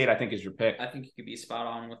 Boise State, I think, is your pick. I think you could be spot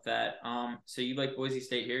on with that. So you like Boise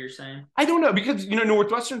State here, you're saying? I don't know, because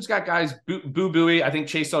Northwestern's got guys. Boo Buie. I think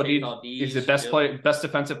Chase Aldine is the best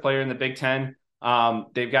defensive player in the Big Ten.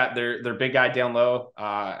 They've got their big guy down low.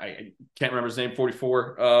 I can't remember his name,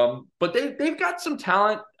 44. But they've got some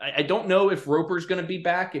talent. I don't know if Roper's going to be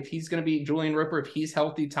back, if he's going to be Julian Roper, if he's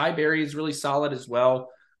healthy. Ty Berry is really solid as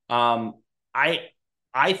well.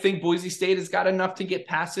 I think Boise State has got enough to get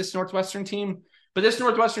past this Northwestern team, but this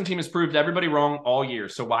Northwestern team has proved everybody wrong all year.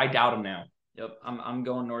 So why doubt them now? Yep, I'm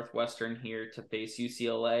going Northwestern here to face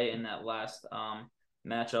UCLA in that last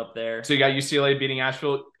matchup there. So you got UCLA beating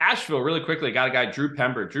Asheville. Asheville, really quickly, got a guy, Drew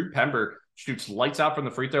Pember. Drew Pember shoots lights out from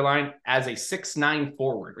the free throw line as a 6'9"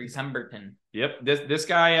 forward. Pemberton. Yep, this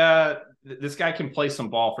guy can play some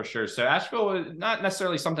ball for sure. So Asheville, not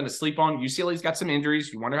necessarily something to sleep on. UCLA's got some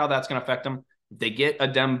injuries. You wonder how that's going to affect them. If they get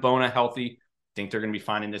Adem Bona healthy, I think they're going to be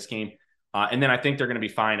fine in this game. And then I think they're going to be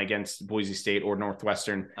fine against Boise State or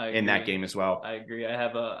Northwestern in that game as well. I agree. I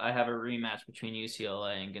have a rematch between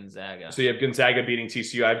UCLA and Gonzaga. So you have Gonzaga beating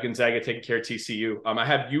TCU. I have Gonzaga taking care of TCU. I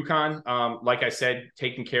have UConn, like I said,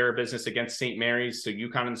 taking care of business against St. Mary's. So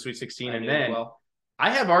UConn in the Sweet 16. And then I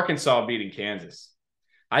have Arkansas beating Kansas.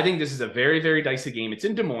 I think this is a very, very dicey game. It's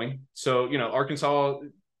in Des Moines. So, Arkansas,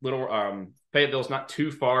 Fayetteville's not too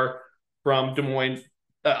far from Des Moines.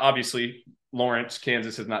 Obviously, Lawrence,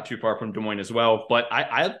 Kansas is not too far from Des Moines as well. But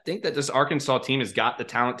I think that this Arkansas team has got the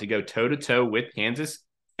talent to go toe-to-toe with Kansas.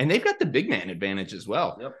 And they've got the big man advantage as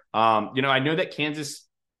well. Yep. I know that Kansas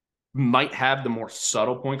might have the more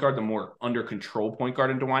subtle point guard, the more under control point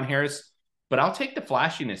guard in DeJuan Harris. But I'll take the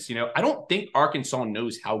flashiness. I don't think Arkansas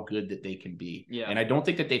knows how good that they can be. Yeah. And I don't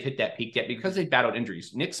think that they've hit that peak yet because they've battled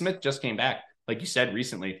injuries. Nick Smith just came back, like you said,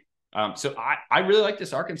 recently. So I really like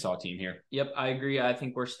this Arkansas team here. Yep, I agree. I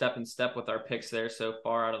think we're step in step with our picks there so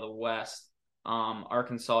far out of the West.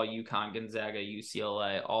 Arkansas, UConn, Gonzaga,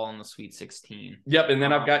 UCLA, all in the Sweet 16. Yep, and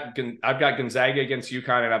then I've got Gonzaga against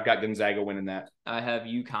UConn, and I've got Gonzaga winning that. I have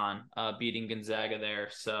UConn beating Gonzaga there,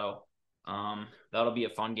 so that'll be a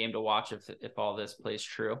fun game to watch if all this plays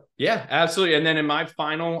true. Yeah, absolutely. And then in my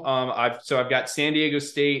final, I've got San Diego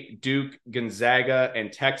State, Duke, Gonzaga,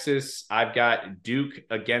 and Texas. I've got Duke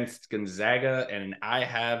against Gonzaga, and I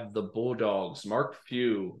have the Bulldogs, Mark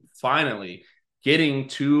Few, finally getting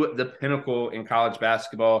to the pinnacle in college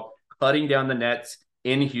basketball, cutting down the nets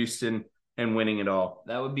in Houston and winning it all.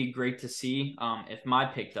 That would be great to see if my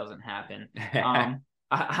pick doesn't happen.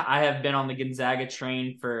 I have been on the Gonzaga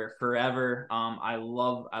train for forever. I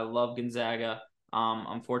love Gonzaga.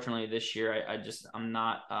 Unfortunately, this year I'm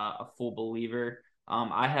not a full believer.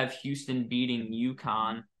 I have Houston beating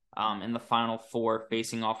UConn in the Final Four,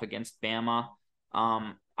 facing off against Bama.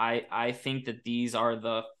 I think that these are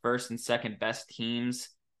the first and second best teams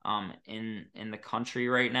in the country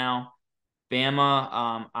right now.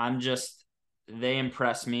 Bama, they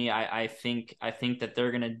impress me. I think that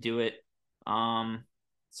they're gonna do it.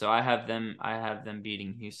 So I have them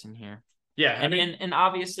beating Houston here. Yeah, and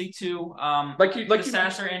obviously too, the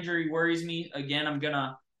Sasser injury worries me. Again, I'm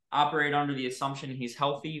gonna operate under the assumption he's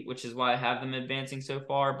healthy, which is why I have them advancing so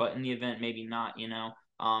far. But in the event, maybe not.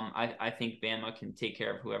 I think Bama can take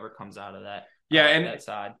care of whoever comes out of that. That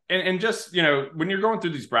side. And just, when you're going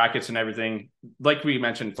through these brackets and everything, like we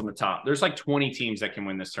mentioned from the top, there's like 20 teams that can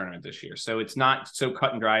win this tournament this year. So it's not so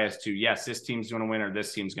cut and dry as to, yes, this team's going to win or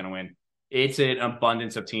this team's going to win. It's an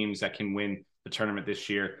abundance of teams that can win the tournament this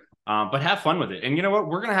year. But have fun with it. And you know what?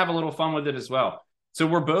 We're going to have a little fun with it as well. So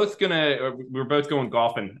we're both going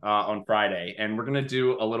golfing on Friday, and we're going to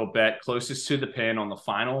do a little bet closest to the pin on the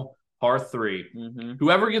final par 3. Mm-hmm.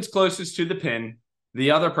 Whoever gets closest to the pin,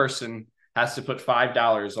 the other person has to put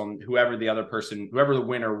 $5 on whoever the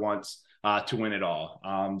winner wants to win it all.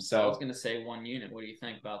 So I was going to say 1 unit. What do you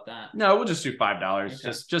think about that? No, we'll just do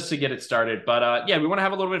 $5 just to get it started. But we want to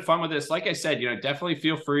have a little bit of fun with this. Like I said, definitely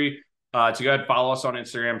feel free to go ahead and follow us on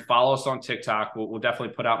Instagram, follow us on TikTok. We'll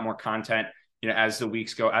definitely put out more content, as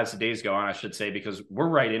the days go on, I should say, because we're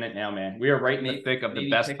right in it now, man. We are right in the thick of the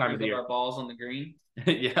best time of the year. Our balls on the green.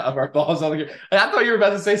 Yeah, of our balls on the green. I thought you were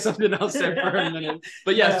about to say something else there for a minute.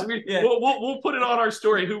 But yes, we'll put it on our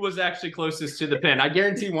story who was actually closest to the pin. I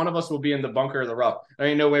guarantee one of us will be in the bunker or the rough. There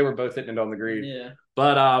ain't no way we're both hitting it on the green. Yeah.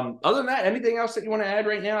 But other than that, anything else that you want to add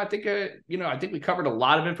right now? I think I think we covered a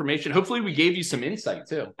lot of information. Hopefully we gave you some insight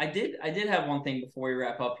too. I did have one thing before we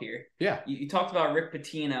wrap up here. Yeah. You talked about Rick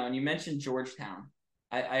Pitino and you mentioned Georgetown.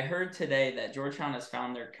 I heard today that Georgetown has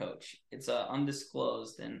found their coach. It's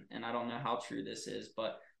undisclosed, and I don't know how true this is,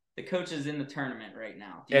 but the coach is in the tournament right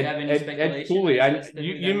now. Do you have any speculation? Ed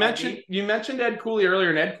Cooley. You mentioned Ed Cooley earlier,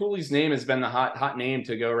 and Ed Cooley's name has been the hot name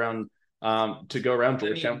to go around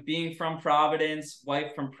Georgetown. Being from Providence,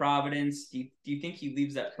 wife from Providence, do you think he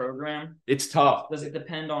leaves that program? It's tough. Does it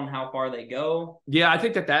depend on how far they go? Yeah, I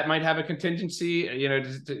think that might have a contingency.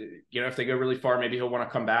 If they go really far, maybe he'll want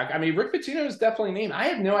to come back. I mean, Rick Pitino is definitely a name. I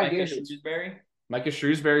have no idea. Micah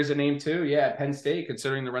Shrewsbury's a name too. Yeah, at Penn State,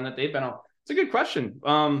 considering the run that they've been on. It's a good question.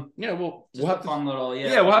 We'll have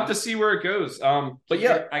we'll have to see where it goes. But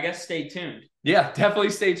I guess stay tuned. Yeah,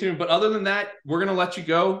 definitely stay tuned. But other than that, we're gonna let you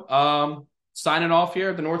go. Signing off here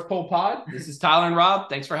at the North Pole Pod. This is Tyler and Rob.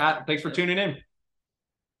 Thanks for tuning in.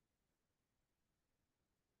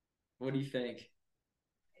 What do you think?